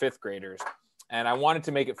of 5th graders, and I wanted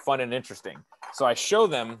to make it fun and interesting. So I show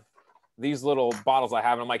them these little bottles I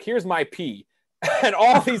have, and I'm like, here's my pee. And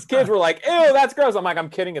all these kids were like, ew, that's gross. I'm like, I'm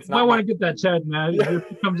kidding. It's not. I want to get that Chad, man.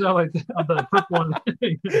 It comes out like the purple one.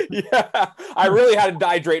 Yeah, I really had to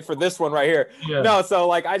Diedrate for this one right here. Yeah. No, so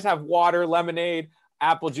like I just have water, lemonade,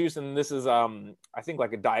 apple juice, and this is I think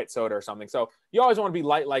like a diet soda or something. So you always want to be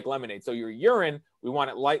light like lemonade. So your urine, we want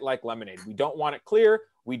it light like lemonade. We don't want it clear.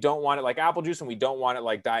 We don't want it like apple juice, and we don't want it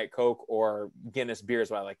like Diet Coke or Guinness beer is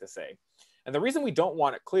what I like to say. And the reason we don't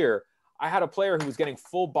want it clear, I had a player who was getting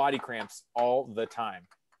full body cramps all the time.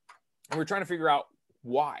 And we're trying to figure out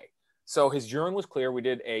why. So his urine was clear. We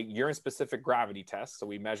did a urine-specific gravity test. So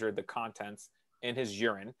we measured the contents in his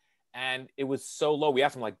urine. And it was so low. We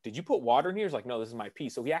asked him, like, did you put water in here? He's like, no, this is my pee.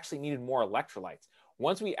 So he actually needed more electrolytes.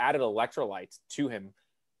 Once we added electrolytes to him,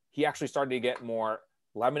 he actually started to get more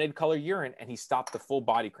lemonade color urine, and he stopped the full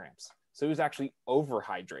body cramps. So he was actually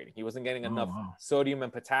overhydrating. He wasn't getting enough sodium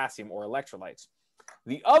and potassium or electrolytes.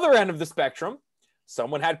 The other end of the spectrum,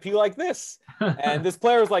 someone had pee like this. And this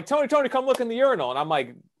player was like, Tony, come look in the urinal. And I'm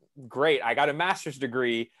like, great. I got a master's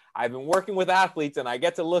degree. I've been working with athletes, and I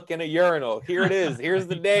get to look in a urinal. Here it is. Here's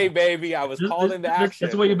the day, baby. I was called into action.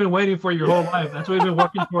 That's what you've been waiting for your whole life. That's what you've been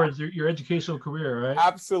working towards, your educational career, right?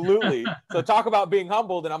 Absolutely. So talk about being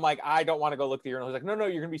humbled. And I'm like, I don't want to go look at the urinal. He's like, no,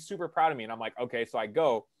 you're going to be super proud of me. And I'm like, okay. So I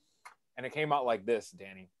go, and it came out like this,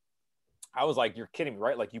 Danny. I was like, you're kidding me,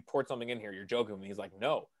 right? Like, you poured something in here. You're joking with me. He's like,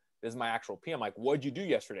 no, this is my actual pee. I'm like, what'd you do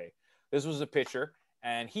yesterday? This was a pitcher,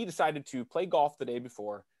 and he decided to play golf the day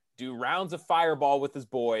before, do rounds of Fireball with his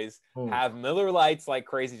boys, have Miller Lights like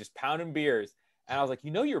crazy, just pounding beers. And I was like,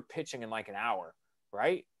 you're pitching in like an hour,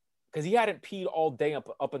 right? Because he hadn't peed all day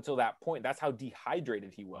up until that point. That's how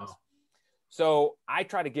dehydrated he was. Wow. So I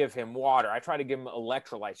try to give him water. I try to give him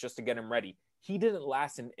electrolytes just to get him ready. He didn't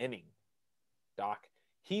last an inning, Doc.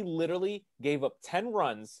 He literally gave up 10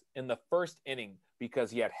 runs in the first inning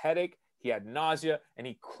because he had headache, he had nausea, and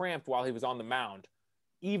he cramped while he was on the mound.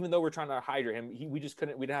 Even though we're trying to hydrate him, we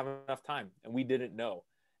didn't have enough time, and we didn't know.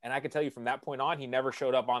 And I can tell you from that point on, he never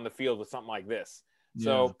showed up on the field with something like this. Yeah.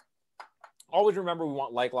 So always remember, we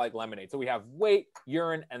want like lemonade. So we have weight,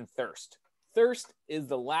 urine, and thirst. Thirst is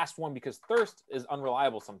the last one because thirst is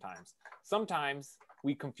unreliable sometimes. Sometimes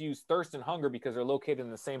we confuse thirst and hunger because they're located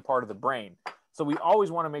in the same part of the brain. So we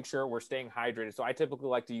always want to make sure we're staying hydrated. So I typically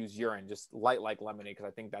like to use urine, just light like lemonade, because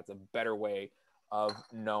I think that's a better way of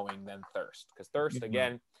knowing than thirst. Because thirst,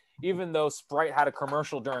 again, even though Sprite had a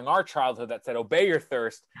commercial during our childhood that said, obey your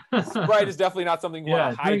thirst, Sprite is definitely not something you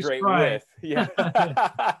want to hydrate with. Yeah.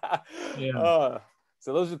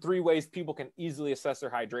 So those are 3 ways people can easily assess their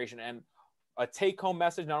hydration. And a take-home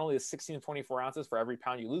message, not only is 16 to 24 ounces for every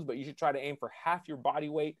pound you lose, but you should try to aim for half your body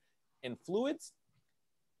weight in fluids.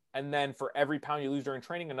 And then for every pound you lose during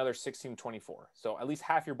training, another 16 to 24. So at least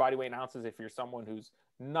half your body weight in ounces if you're someone who's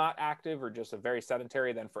not active or just a very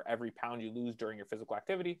sedentary. Then for every pound you lose during your physical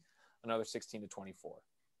activity, another 16 to 24.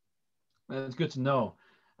 That's good to know.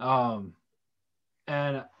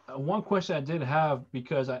 And one question I did have,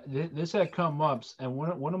 because this had come up, and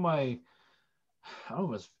one of my, I don't know, it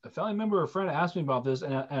was a family member or a friend asked me about this,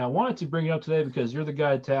 and I wanted to bring it up today because you're the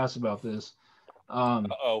guy to ask about this.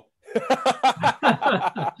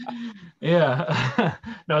 Yeah.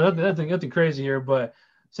 No, nothing crazy here, but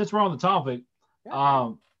since we're on the topic,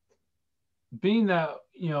 being that,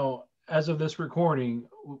 as of this recording,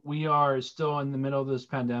 we are still in the middle of this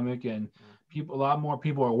pandemic, and a lot more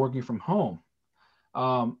people are working from home.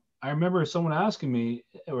 I remember someone asking me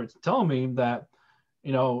or telling me that,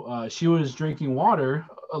 she was drinking water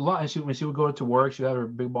a lot. And when she would go to work, she would have her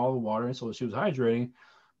big bottle of water, and so she was hydrating.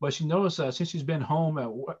 But she noticed that since she's been home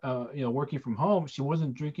working from home, she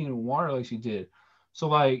wasn't drinking water like she did. So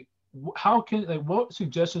what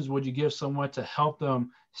suggestions would you give someone to help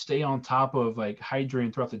them stay on top of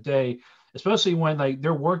hydrating throughout the day, especially when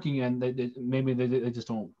they're working and they just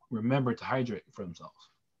don't remember to hydrate for themselves?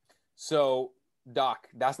 So, Doc,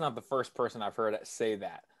 that's not the first person I've heard say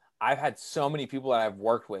that. I've had so many people that I've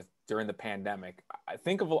worked with during the pandemic. I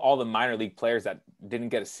think of all the minor league players that didn't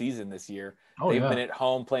get a season this year. They've been at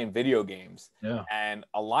home playing video games. Yeah. And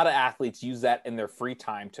a lot of athletes use that in their free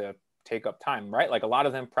time to take up time, right? Like a lot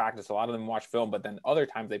of them practice, a lot of them watch film, but then other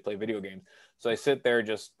times they play video games. So they sit there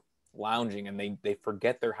just lounging and they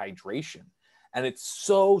forget their hydration. And it's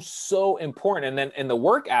so important. And then in the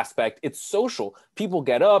work aspect, it's social. People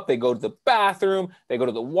get up, they go to the bathroom, they go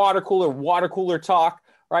to the water cooler talk,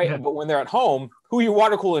 right? Yeah. But when they're at home, who you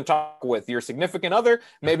water cooler talk with? Your significant other?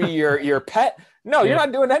 Maybe your pet? No, you're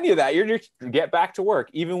not doing any of that. You're just get back to work,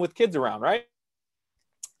 even with kids around, right?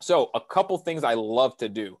 So a couple things I love to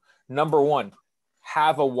do. Number one,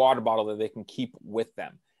 have a water bottle that they can keep with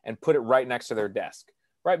them and put it right next to their desk,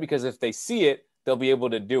 right? Because if they see it, they'll be able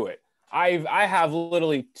to do it. I have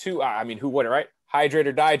literally 2, who wouldn't, right? Hydrate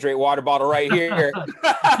or Diedrate water bottle right here.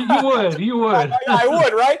 You would. I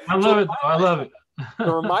would, right? I love it.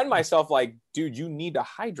 To remind myself, dude, you need to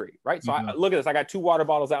hydrate, right? So look at this. I got 2 water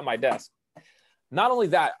bottles at my desk. Not only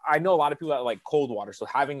that, I know a lot of people that like cold water. So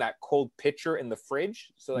having that cold pitcher in the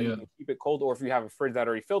fridge so that you can keep it cold, or if you have a fridge that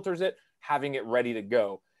already filters it, having it ready to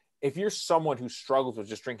go. If you're someone who struggles with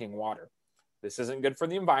just drinking water, this isn't good for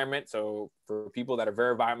the environment. So for people that are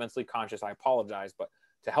very environmentally conscious, I apologize. But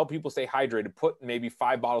to help people stay hydrated, put maybe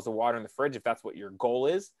 5 bottles of water in the fridge if that's what your goal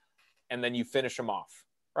is, and then you finish them off,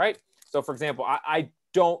 right? So for example, I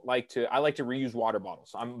like to reuse water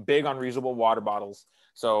bottles. I'm big on reusable water bottles.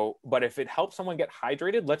 So, but if it helps someone get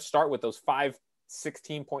hydrated, let's start with those 5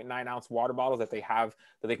 16.9 ounce water bottles that they have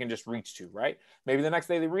that they can just reach to, right? Maybe the next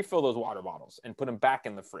day they refill those water bottles and put them back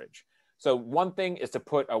in the fridge. So one thing is to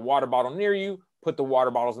put a water bottle near you, put the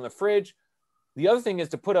water bottles in the fridge. The other thing is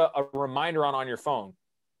to put a reminder on your phone.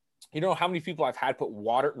 You know how many people I've had put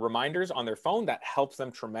water reminders on their phone? That helps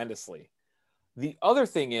them tremendously. The other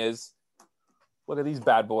thing is, look at these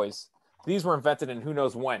bad boys. These were invented in who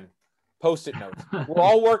knows when. Post-it notes. We're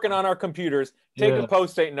all working on our computers. Take a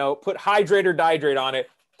Post-it note, put Hydrate or Diedrate on it,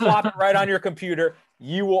 plop it right on your computer.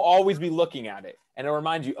 You will always be looking at it. And it'll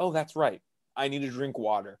remind you, oh, that's right. I need to drink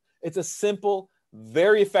water. It's a simple,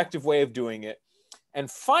 very effective way of doing it. And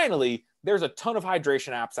finally, there's a ton of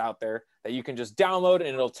hydration apps out there that you can just download and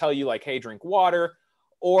it'll tell you hey, drink water.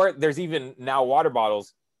 Or there's even now water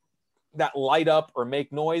bottles that light up or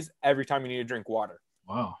make noise every time you need to drink water.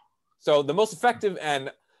 Wow. So the most effective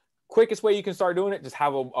and quickest way you can start doing it, just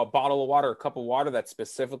have a bottle of water, a cup of water that's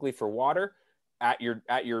specifically for water at your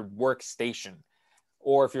workstation.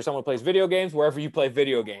 Or if you're someone who plays video games, wherever you play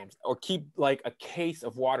video games, or keep a case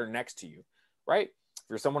of water next to you, right? If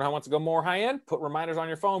you're someone who wants to go more high end, put reminders on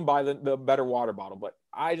your phone, buy the better water bottle. But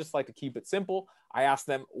I just like to keep it simple. I ask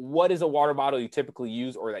them, what is a water bottle you typically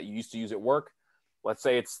use or that you used to use at work? Let's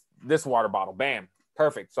say it's this water bottle. Bam.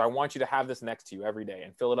 Perfect. So I want you to have this next to you every day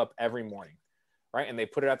and fill it up every morning, right? And they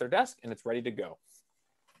put it at their desk and it's ready to go.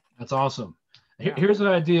 That's awesome. Yeah. Here's an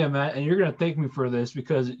idea, Matt, and you're going to thank me for this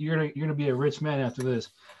because you're going to be a rich man after this.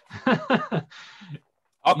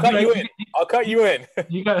 I'll cut you in. I'll cut you in.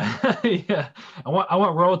 You got yeah. I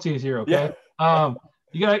want royalties here, okay? Yeah.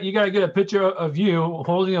 You gotta get a picture of you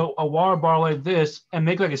holding a water bottle like this and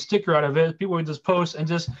make like a sticker out of it. People would just post and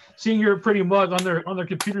just seeing your pretty mug on their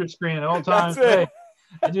computer screen at all times. That's it.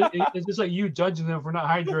 Hey, it's just like you judging them for not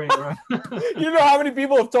hydrating, right? You know how many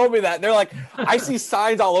people have told me that? They're like, I see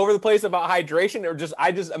signs all over the place about hydration, or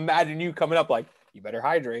I just imagine you coming up like, you better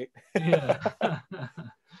hydrate. Yeah.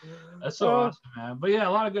 That's so awesome, man. But yeah,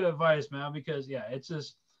 a lot of good advice, man, because yeah, it's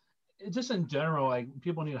just in general, like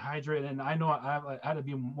people need to hydrate. And I know I had to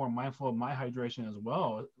be more mindful of my hydration as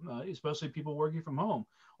well, especially people working from home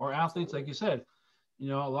or athletes, like you said. You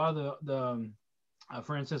know, a lot of the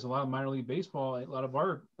for instance, a lot of minor league baseball, a lot of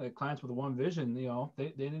our clients with one vision, you know,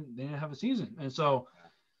 they didn't have a season. And so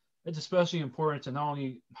it's especially important to not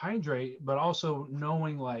only hydrate, but also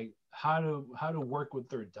knowing like how to work with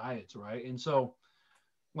their diets, right? And so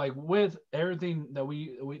like with everything that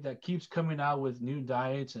we that keeps coming out with new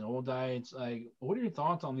diets and old diets, like what are your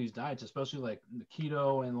thoughts on these diets, especially like the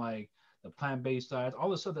keto and like the plant-based diets, all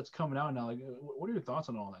the stuff that's coming out now? Like, what are your thoughts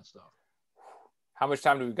on all that stuff? How much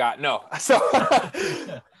time do we got? No. So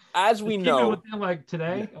as we know, within like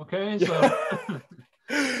today, okay?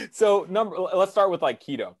 So let's start with like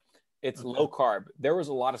keto. It's low carb. There was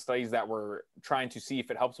a lot of studies that were trying to see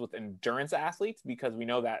if it helps with endurance athletes, because we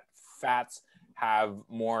know that fats have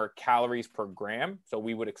more calories per gram. So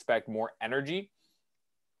we would expect more energy.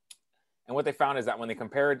 And what they found is that when they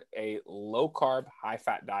compared a low carb, high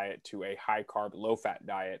fat diet to a high carb, low fat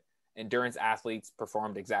diet, endurance athletes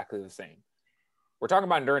performed exactly the same. We're talking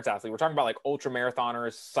about endurance athletes. We're talking about like ultra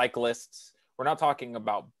marathoners, cyclists. We're not talking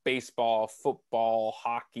about baseball, football,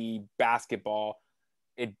 hockey, basketball.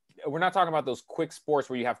 We're not talking about those quick sports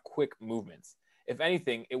where you have quick movements. If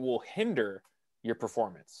anything, it will hinder your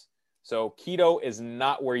performance. So keto is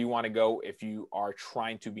not where you want to go if you are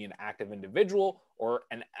trying to be an active individual or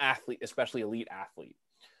an athlete, especially elite athlete.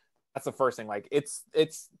 That's the first thing. Like it's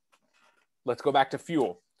let's go back to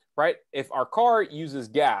fuel, right? If our car uses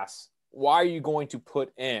gas, why are you going to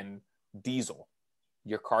put in diesel?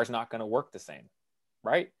 Your car's not going to work the same,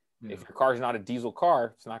 right? Yeah. If your car is not a diesel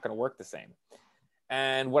car, it's not going to work the same.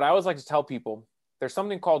 And what I always like to tell people, there's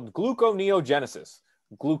something called gluconeogenesis.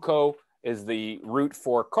 Gluco is the root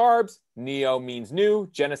for carbs. Neo means new.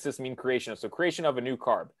 Genesis means creation. So creation of a new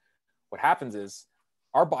carb. What happens is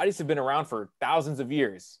our bodies have been around for thousands of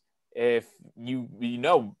years. If you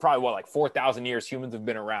know, probably what, like 4,000 years humans have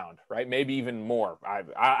been around, right? Maybe even more.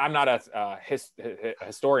 I'm not a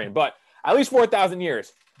historian, but at least 4,000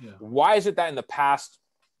 years. Yeah. Why is it that in the past,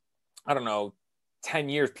 I don't know, 10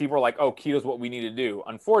 years, people are like, oh, keto is what we need to do?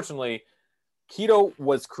 Unfortunately, keto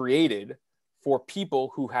was created for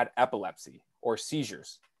people who had epilepsy or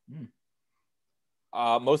seizures.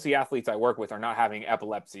 Most of the athletes I work with are not having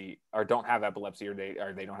epilepsy or don't have epilepsy, or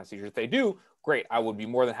they don't have seizures. If they do, great. I would be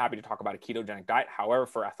more than happy to talk about a ketogenic diet. However,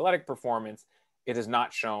 for athletic performance, it is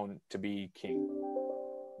not shown to be king.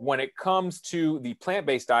 When it comes to the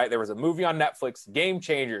plant-based diet, there was a movie on Netflix, Game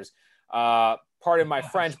Changers. Pardon my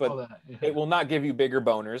French, but it will not give you bigger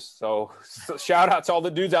boners. So shout out to all the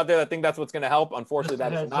dudes out there that think that's what's going to help. Unfortunately,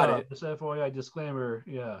 that is not it. Just FYI disclaimer,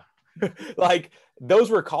 yeah. Like those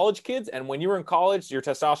were college kids, and when you were in college, your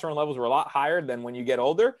testosterone levels were a lot higher than when you get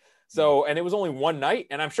older. So, and it was only one night,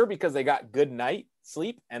 and I'm sure because they got good night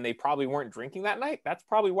sleep and they probably weren't drinking that night, that's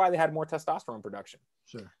probably why they had more testosterone production.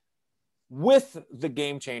 Sure. With the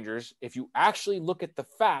Game Changers, if you actually look at the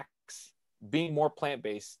facts, being more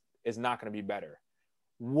plant-based is not going to be better.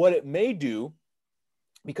 What it may do,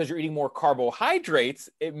 because you're eating more carbohydrates,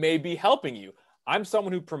 it may be helping you. I'm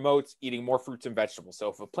someone who promotes eating more fruits and vegetables. So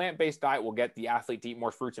if a plant-based diet will get the athlete to eat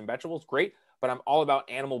more fruits and vegetables, great. But I'm all about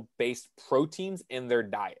animal-based proteins in their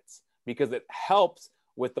diets because it helps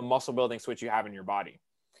with the muscle building switch you have in your body.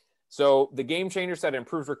 So the Game Changer said it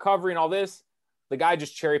improves recovery and all this. The guy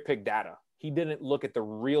just cherry-picked data. He didn't look at the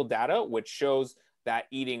real data, which shows that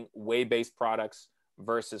eating whey-based products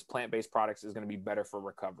versus plant-based products is going to be better for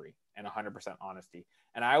recovery, and 100% honesty.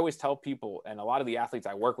 And I always tell people, and a lot of the athletes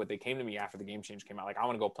I work with, they came to me after the Game Change came out, like, I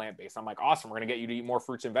want to go plant-based. I'm like, awesome, we're going to get you to eat more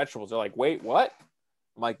fruits and vegetables. They're like, wait, what?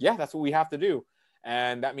 I'm like, yeah, that's what we have to do.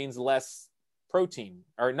 And that means less protein,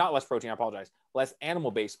 or not less protein, I apologize, less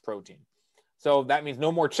animal-based protein. So that means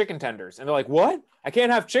no more chicken tenders. And they're like, what? I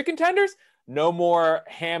can't have chicken tenders? No more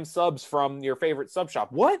ham subs from your favorite sub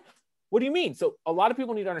shop. What? What do you mean? So a lot of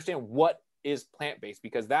people need to understand what is plant-based,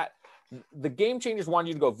 because that the Game Changers want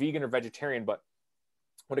you to go vegan or vegetarian, but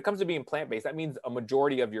when it comes to being plant-based, that means a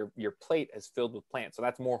majority of your plate is filled with plants. So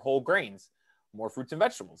that's more whole grains, more fruits and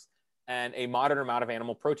vegetables, and a moderate amount of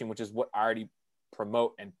animal protein, which is what I already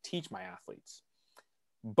promote and teach my athletes.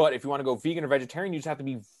 But if you want to go vegan or vegetarian, you just have to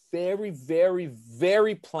be very, very,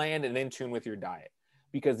 very planned and in tune with your diet,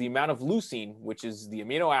 because the amount of leucine, which is the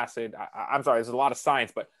amino acid, I'm sorry, there's a lot of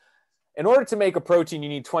science, but in order to make a protein, you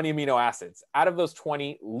need 20 amino acids. Out of those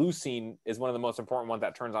 20, leucine is one of the most important ones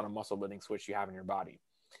that turns on a muscle building switch you have in your body.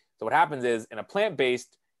 So what happens is, in a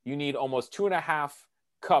plant-based, you need almost 2.5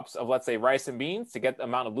 cups of, let's say, rice and beans to get the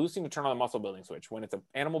amount of leucine to turn on the muscle building switch. When it's an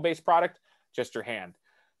animal-based product, just your hand.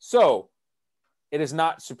 So it is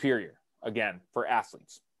not superior, again, for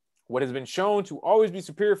athletes. What has been shown to always be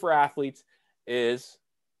superior for athletes is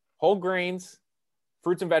whole grains,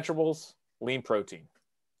 fruits and vegetables, lean protein,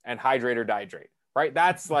 and hydrate or dihydrate, right?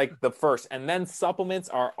 That's like the first. And then supplements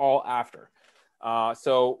are all after.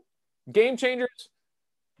 So Game Changers,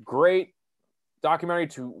 great documentary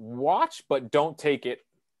to watch, but don't take it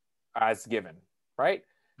as given, right?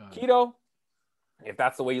 Keto, if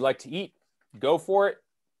that's the way you like to eat, go for it.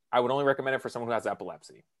 I would only recommend it for someone who has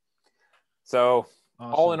epilepsy. So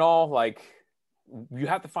awesome. All in all, like, you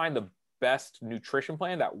have to find the best nutrition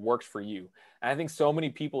plan that works for you. And I think so many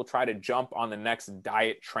people try to jump on the next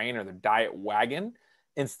diet train or the diet wagon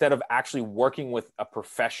instead of actually working with a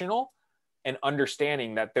professional and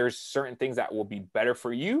understanding that there's certain things that will be better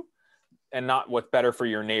for you and not what's better for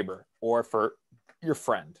your neighbor or for your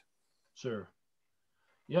friend. Sure.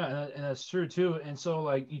 Yeah, and that's true too. And so,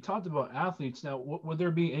 like, you talked about athletes. Now, would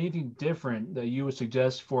there be anything different that you would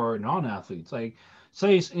suggest for non-athletes? Like,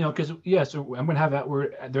 say, you know, because yes, I'm gonna have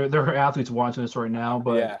that. There are athletes watching this right now,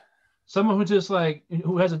 but yeah, someone who just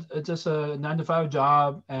who has just a 9-to-5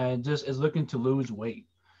 job and just is looking to lose weight.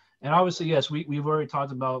 And obviously, yes, we've already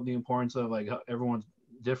talked about the importance of, like, everyone's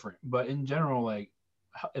different, but in general, like,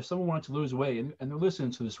 if someone wanted to lose weight and they're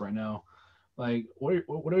listening to this right now, like,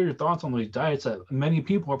 what are your thoughts on these diets that many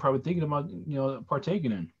people are probably thinking about, you know,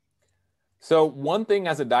 partaking in? So one thing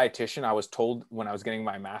as a dietitian, I was told when I was getting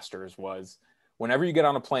my master's was, whenever you get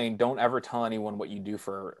on a plane, don't ever tell anyone what you do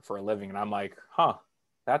for a living. And I'm like, huh,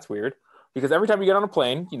 that's weird. Because every time you get on a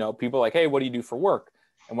plane, you know, people are like, hey, what do you do for work?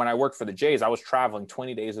 And when I worked for the Jays, I was traveling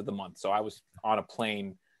 20 days of the month. So I was on a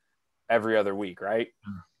plane every other week, right?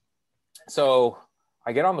 So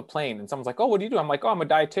I get on the plane and someone's like, oh, what do you do? I'm like, oh, I'm a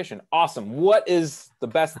dietitian. Awesome. What is the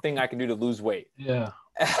best thing I can do to lose weight? Yeah.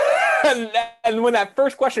 And when that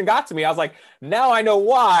first question got to me, I was like, now I know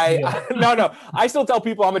why. Yeah. No. I still tell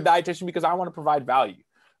people I'm a dietitian because I want to provide value,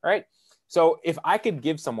 right? So if I could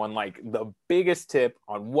give someone, like, the biggest tip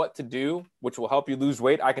on what to do, which will help you lose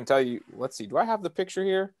weight, I can tell you, let's see, do I have the picture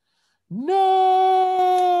here?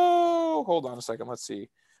 No. Hold on a second. Let's see.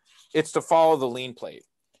 It's to follow the lean plate.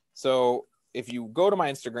 So if you go to my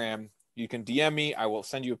Instagram, you can DM me. I will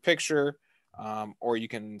send you a picture, or you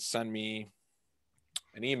can send me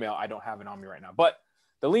an email. I don't have it on me right now. But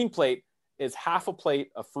the lean plate is half a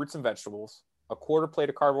plate of fruits and vegetables, a quarter plate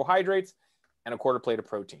of carbohydrates, and a quarter plate of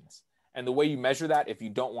proteins. And the way you measure that, if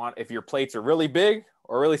your plates are really big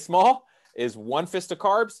or really small, is 1 fist of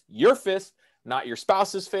carbs, your fist, not your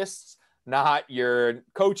spouse's fists, not your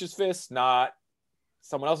coach's fist, not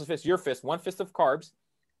someone else's fist, your fist, 1 fist of carbs,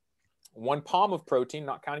 1 palm of protein,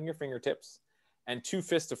 not counting your fingertips, and 2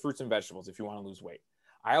 fists of fruits and vegetables if you want to lose weight.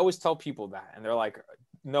 I always tell people that, and they're like,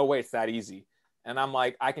 no way, it's that easy. And I'm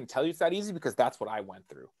like, I can tell you it's that easy because that's what I went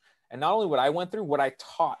through. And not only what I went through, what I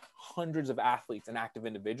taught hundreds of athletes and active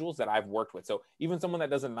individuals that I've worked with. So even someone that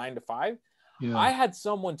does a 9-to-5, I had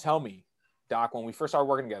someone tell me, Doc, when we first started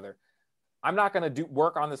working together, I'm not going to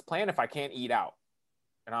work on this plan if I can't eat out.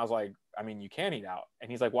 And I was like, I mean, you can eat out. And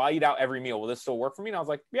he's like, well, I eat out every meal. Will this still work for me? And I was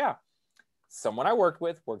like, yeah. Someone I worked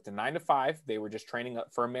with worked a 9-to-5. They were just training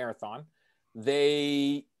up for a marathon.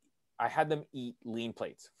 I had them eat lean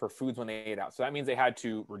plates for foods when they ate out. So that means they had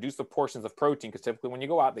to reduce the portions of protein, because typically when you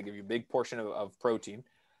go out, they give you a big portion of protein.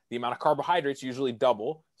 The amount of carbohydrates usually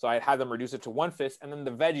double. So I had them reduce it to 1 fist. And then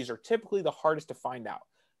the veggies are typically the hardest to find out.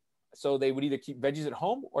 So they would either keep veggies at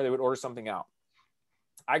home or they would order something out.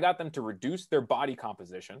 I got them to reduce their body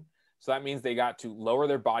composition. So that means they got to lower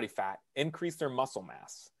their body fat, increase their muscle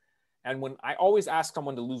mass. And when I always ask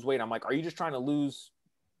someone to lose weight, I'm like, are you just trying to lose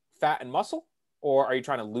fat and muscle? Or are you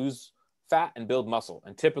trying to lose fat and build muscle?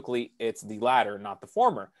 And typically it's the latter, not the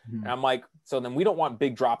former. Mm-hmm. And I'm like, so then we don't want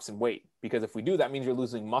big drops in weight, because if we do, that means you're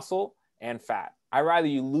losing muscle and fat. I'd rather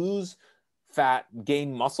you lose fat,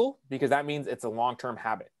 gain muscle, because that means it's a long-term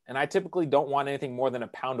habit. And I typically don't want anything more than 1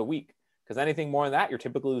 pound a week, because anything more than that, you're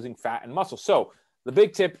typically losing fat and muscle. So the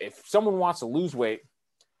big tip, if someone wants to lose weight,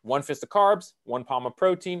 1 fist of carbs, 1 palm of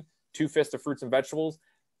protein, 2 fists of fruits and vegetables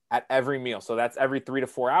at every meal. So that's every 3 to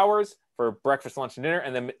 4 hours for breakfast, lunch, and dinner.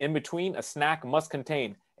 And then in between, a snack must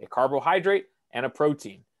contain a carbohydrate and a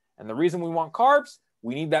protein. And the reason we want carbs,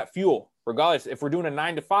 We need that fuel. Regardless, if we're doing a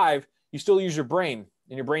 9 to 5, you still use your brain,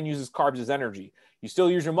 and your brain uses carbs as energy. You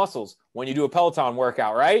still use your muscles when you do a Peloton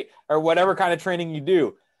workout, right? Or whatever kind of training you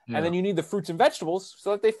do. Yeah. And then you need the fruits and vegetables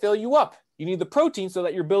so that they fill you up. You need the protein so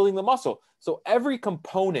that you're building the muscle. So every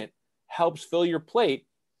component helps fill your plate,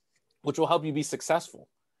 which will help you be successful.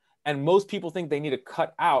 And most people think they need to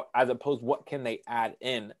cut out as opposed to what can they add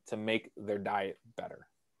in to make their diet better.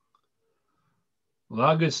 A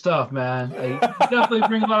lot of good stuff, man. You definitely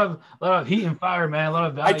bring a lot of heat and fire, man. A lot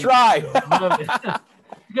of value. I try.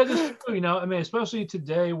 Because it's true, you know. I mean, especially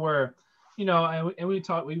today, where, you know, and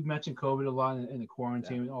we've mentioned COVID a lot in the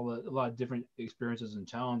quarantine, a lot of different experiences and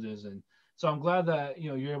challenges, and so I'm glad that, you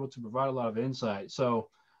know, you're able to provide a lot of insight. So,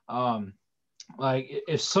 like,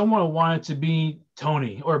 if someone wanted to be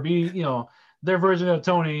Tony or be, you know, their version of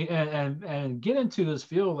Tony and get into this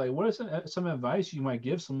field, like, what is some advice you might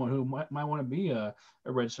give someone who might want to be a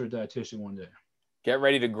registered dietitian one day? Get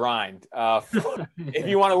ready to grind. If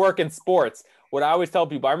you want to work in sports, what I always tell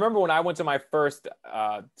people, I remember when I went to my first,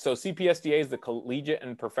 so CPSDA is the Collegiate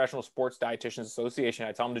and Professional Sports Dietitians Association.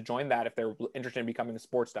 I tell them to join that if they're interested in becoming a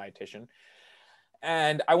sports dietitian.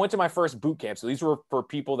 And I went to my first boot camp. So these were for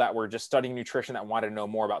people that were just studying nutrition that wanted to know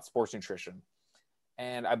more about sports nutrition.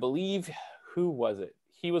 And I believe, who was it?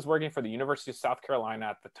 He was working for the University of South Carolina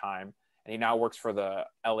at the time, and he now works for the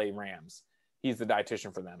LA Rams. He's the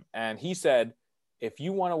dietitian for them. And he said, if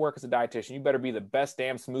you want to work as a dietitian, you better be the best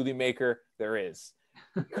damn smoothie maker there is.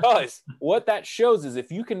 Because what that shows is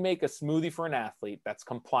if you can make a smoothie for an athlete that's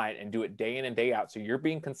compliant and do it day in and day out, so you're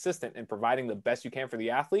being consistent in providing the best you can for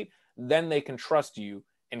the athlete, then they can trust you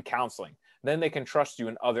in counseling. Then they can trust you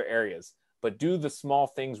in other areas. But do the small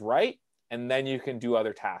things right, and then you can do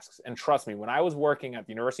other tasks. And trust me, when I was working at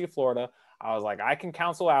the University of Florida, I was like, I can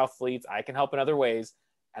counsel athletes. I can help in other ways.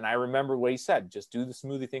 And I remember what he said, just do the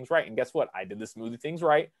smoothie things right. And guess what? I did the smoothie things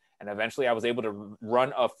right. And eventually I was able to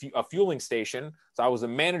run a fueling station. So I was a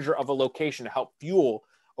manager of a location to help fuel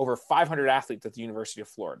over 500 athletes at the University of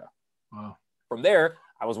Florida. Wow. From there,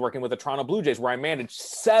 I was working with the Toronto Blue Jays, where I managed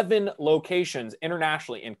 7 locations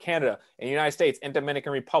internationally in Canada, in the United States, and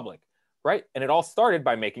Dominican Republic, right? And it all started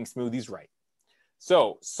by making smoothies right.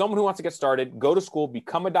 So someone who wants to get started, go to school,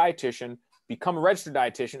 become a dietitian, become a registered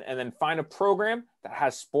dietitian, and then find a program that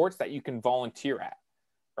has sports that you can volunteer at,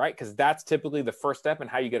 right? Because that's typically the first step in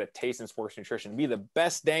how you get a taste in sports nutrition. Be the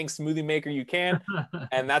best dang smoothie maker you can.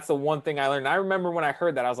 And that's the one thing I learned. And I remember when I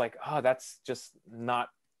heard that, I was like, oh, that's just not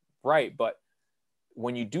right. But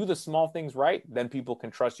when you do the small things right, then people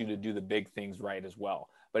can trust you to do the big things right as well.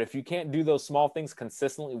 But if you can't do those small things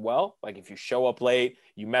consistently well, like if you show up late,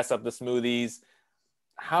 you mess up the smoothies,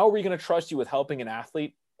 how are we going to trust you with helping an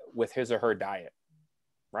athlete with his or her diet,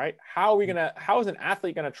 right? How is an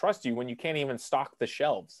athlete going to trust you when you can't even stock the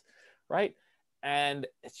shelves, right? And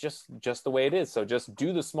it's just the way it is. So just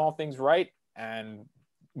do the small things right and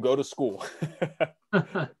go to school.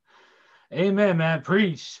 Amen, man.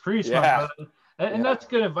 Preach, Yeah. my brother. And that's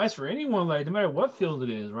good advice for anyone, like, no matter what field it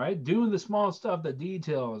is, right? Doing the small stuff, the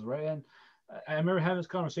details, right? And I remember having this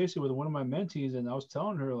conversation with one of my mentees, and I was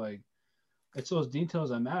telling her, like, it's those details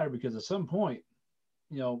that matter, because at some point,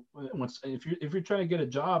 you know, if you're trying to get a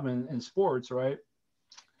job in sports, right?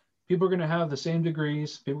 People are going to have the same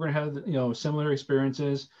degrees. People are going to have, you know, similar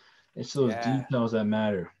experiences. It's those details that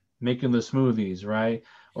matter. Making the smoothies, right?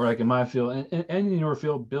 Or like in my field, and in your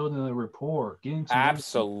field, building the rapport, getting to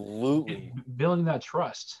absolutely building that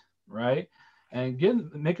trust, right? And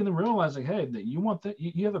making them realize, like, hey, that you want that,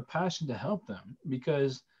 you have a passion to help them,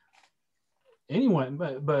 because anyone,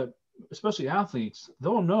 but especially athletes,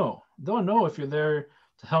 they'll know if you're there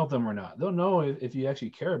to help them or not. They'll know if you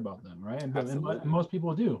actually care about them, right? And most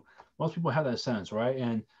people do. Most people have that sense, right?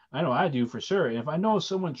 And I know I do for sure. And if I know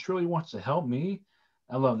someone truly wants to help me,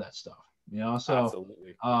 I love that stuff, you know? So,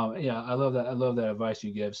 absolutely. Yeah, I love that. I love that advice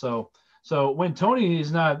you give. So when Tony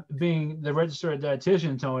is not being the registered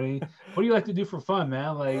dietitian, Tony, what do you like to do for fun,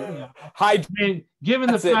 man? Like, you know,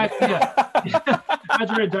 given the fact,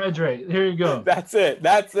 Hydrate. Here you go. That's it.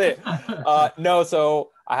 No,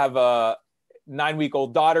 so I have a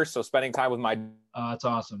 9-week-old daughter, so spending time with my that's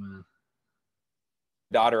awesome, man.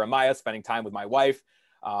 Daughter Amaya, spending time with my wife.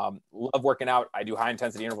 Love working out. I do high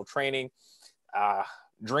intensity interval training.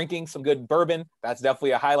 Drinking some good bourbon, that's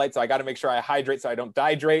definitely a highlight. So I got to make sure I hydrate so I don't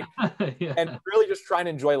dehydrate. Yeah. And really just trying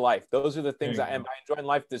to enjoy life. Those are the things I am enjoying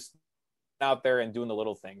life, just out there and doing the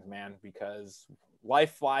little things, man, because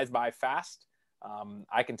life flies by fast.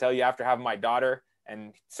 I can tell you, after having my daughter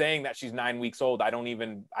and saying that she's 9 weeks old, I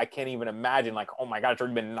can't even imagine, like, oh my God, it's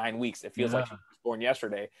already been 9 weeks. It feels like she was born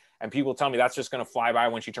yesterday. And people tell me that's just going to fly by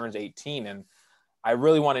when she turns 18. And I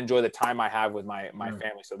really want to enjoy the time I have with my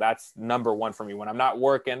family. So that's number one for me. When I'm not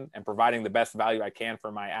working and providing the best value I can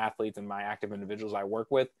for my athletes and my active individuals I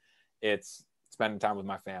work with, it's spending time with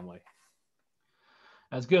my family.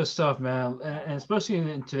 That's good stuff, man. And especially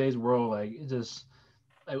in today's world, like it just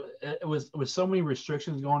with so many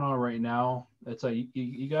restrictions going on right now, it's like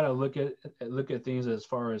you got to look at things as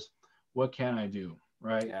far as what can I do,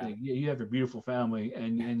 right? Yeah. Like, you have your beautiful family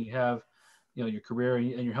and you have, you know, your career and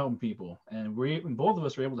you're helping people, and both of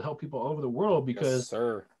us are able to help people all over the world because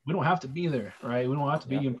we don't have to be there, right? We don't have to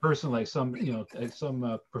be in person like some, you know, like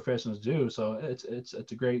some professionals do. So it's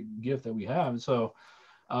a great gift that we have. So,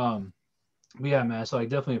 yeah, man. So I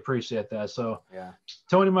definitely appreciate that. So, yeah,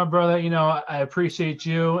 Tony, my brother, you know, I appreciate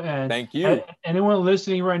you. And thank you. Anyone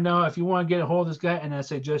listening right now, if you want to get a hold of this guy, and I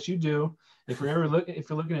suggest you do, if you're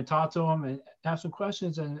looking to talk to him and have some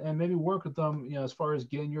questions and maybe work with them, you know, as far as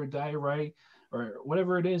getting your diet right or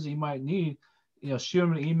whatever it is that you might need, you know, shoot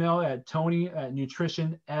him an email at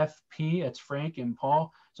Tony@nutritionfp. That's Frank and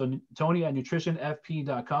Paul. So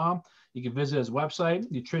Tony@nutritionfp.com. You can visit his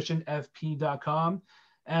website, nutritionfp.com,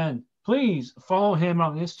 and please follow him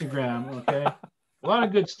on Instagram. Okay. A lot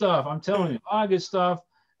of good stuff. I'm telling you, a lot of good stuff.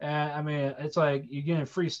 And I mean, it's like you're getting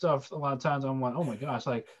free stuff a lot of times. I'm like, oh my gosh,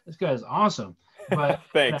 like this guy is awesome. But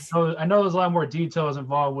thanks. I know there's a lot more details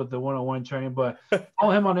involved with the one-on-one training, but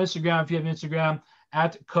follow him on Instagram if you have Instagram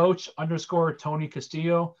at @coach_Tony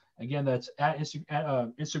Castillo. Again, that's at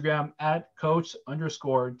Instagram at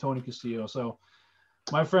 @coach_Tony Castillo. So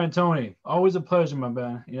my friend Tony, always a pleasure, my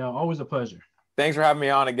man. You know, always a pleasure. Thanks for having me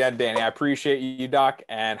on again, Danny. I appreciate you, Doc,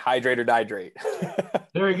 and hydrate or dihydrate.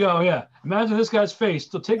 There you go. Yeah. Imagine this guy's face.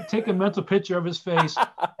 So take a mental picture of his face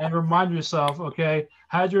and remind yourself, okay,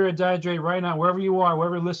 hydrate or dihydrate right now, wherever you are,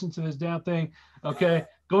 wherever you listen to this damn thing. Okay.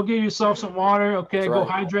 Go get yourself some water. Okay. Go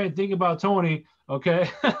hydrate and think about Tony. Okay.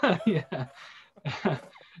 Yeah.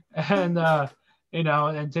 And, you know,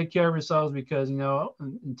 and take care of yourselves because, you know,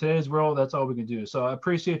 in today's world, that's all we can do. So I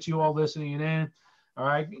appreciate you all listening in. All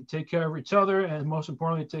right. Take care of each other. And most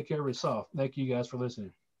importantly, take care of yourself. Thank you guys for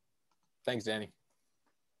listening. Thanks, Danny.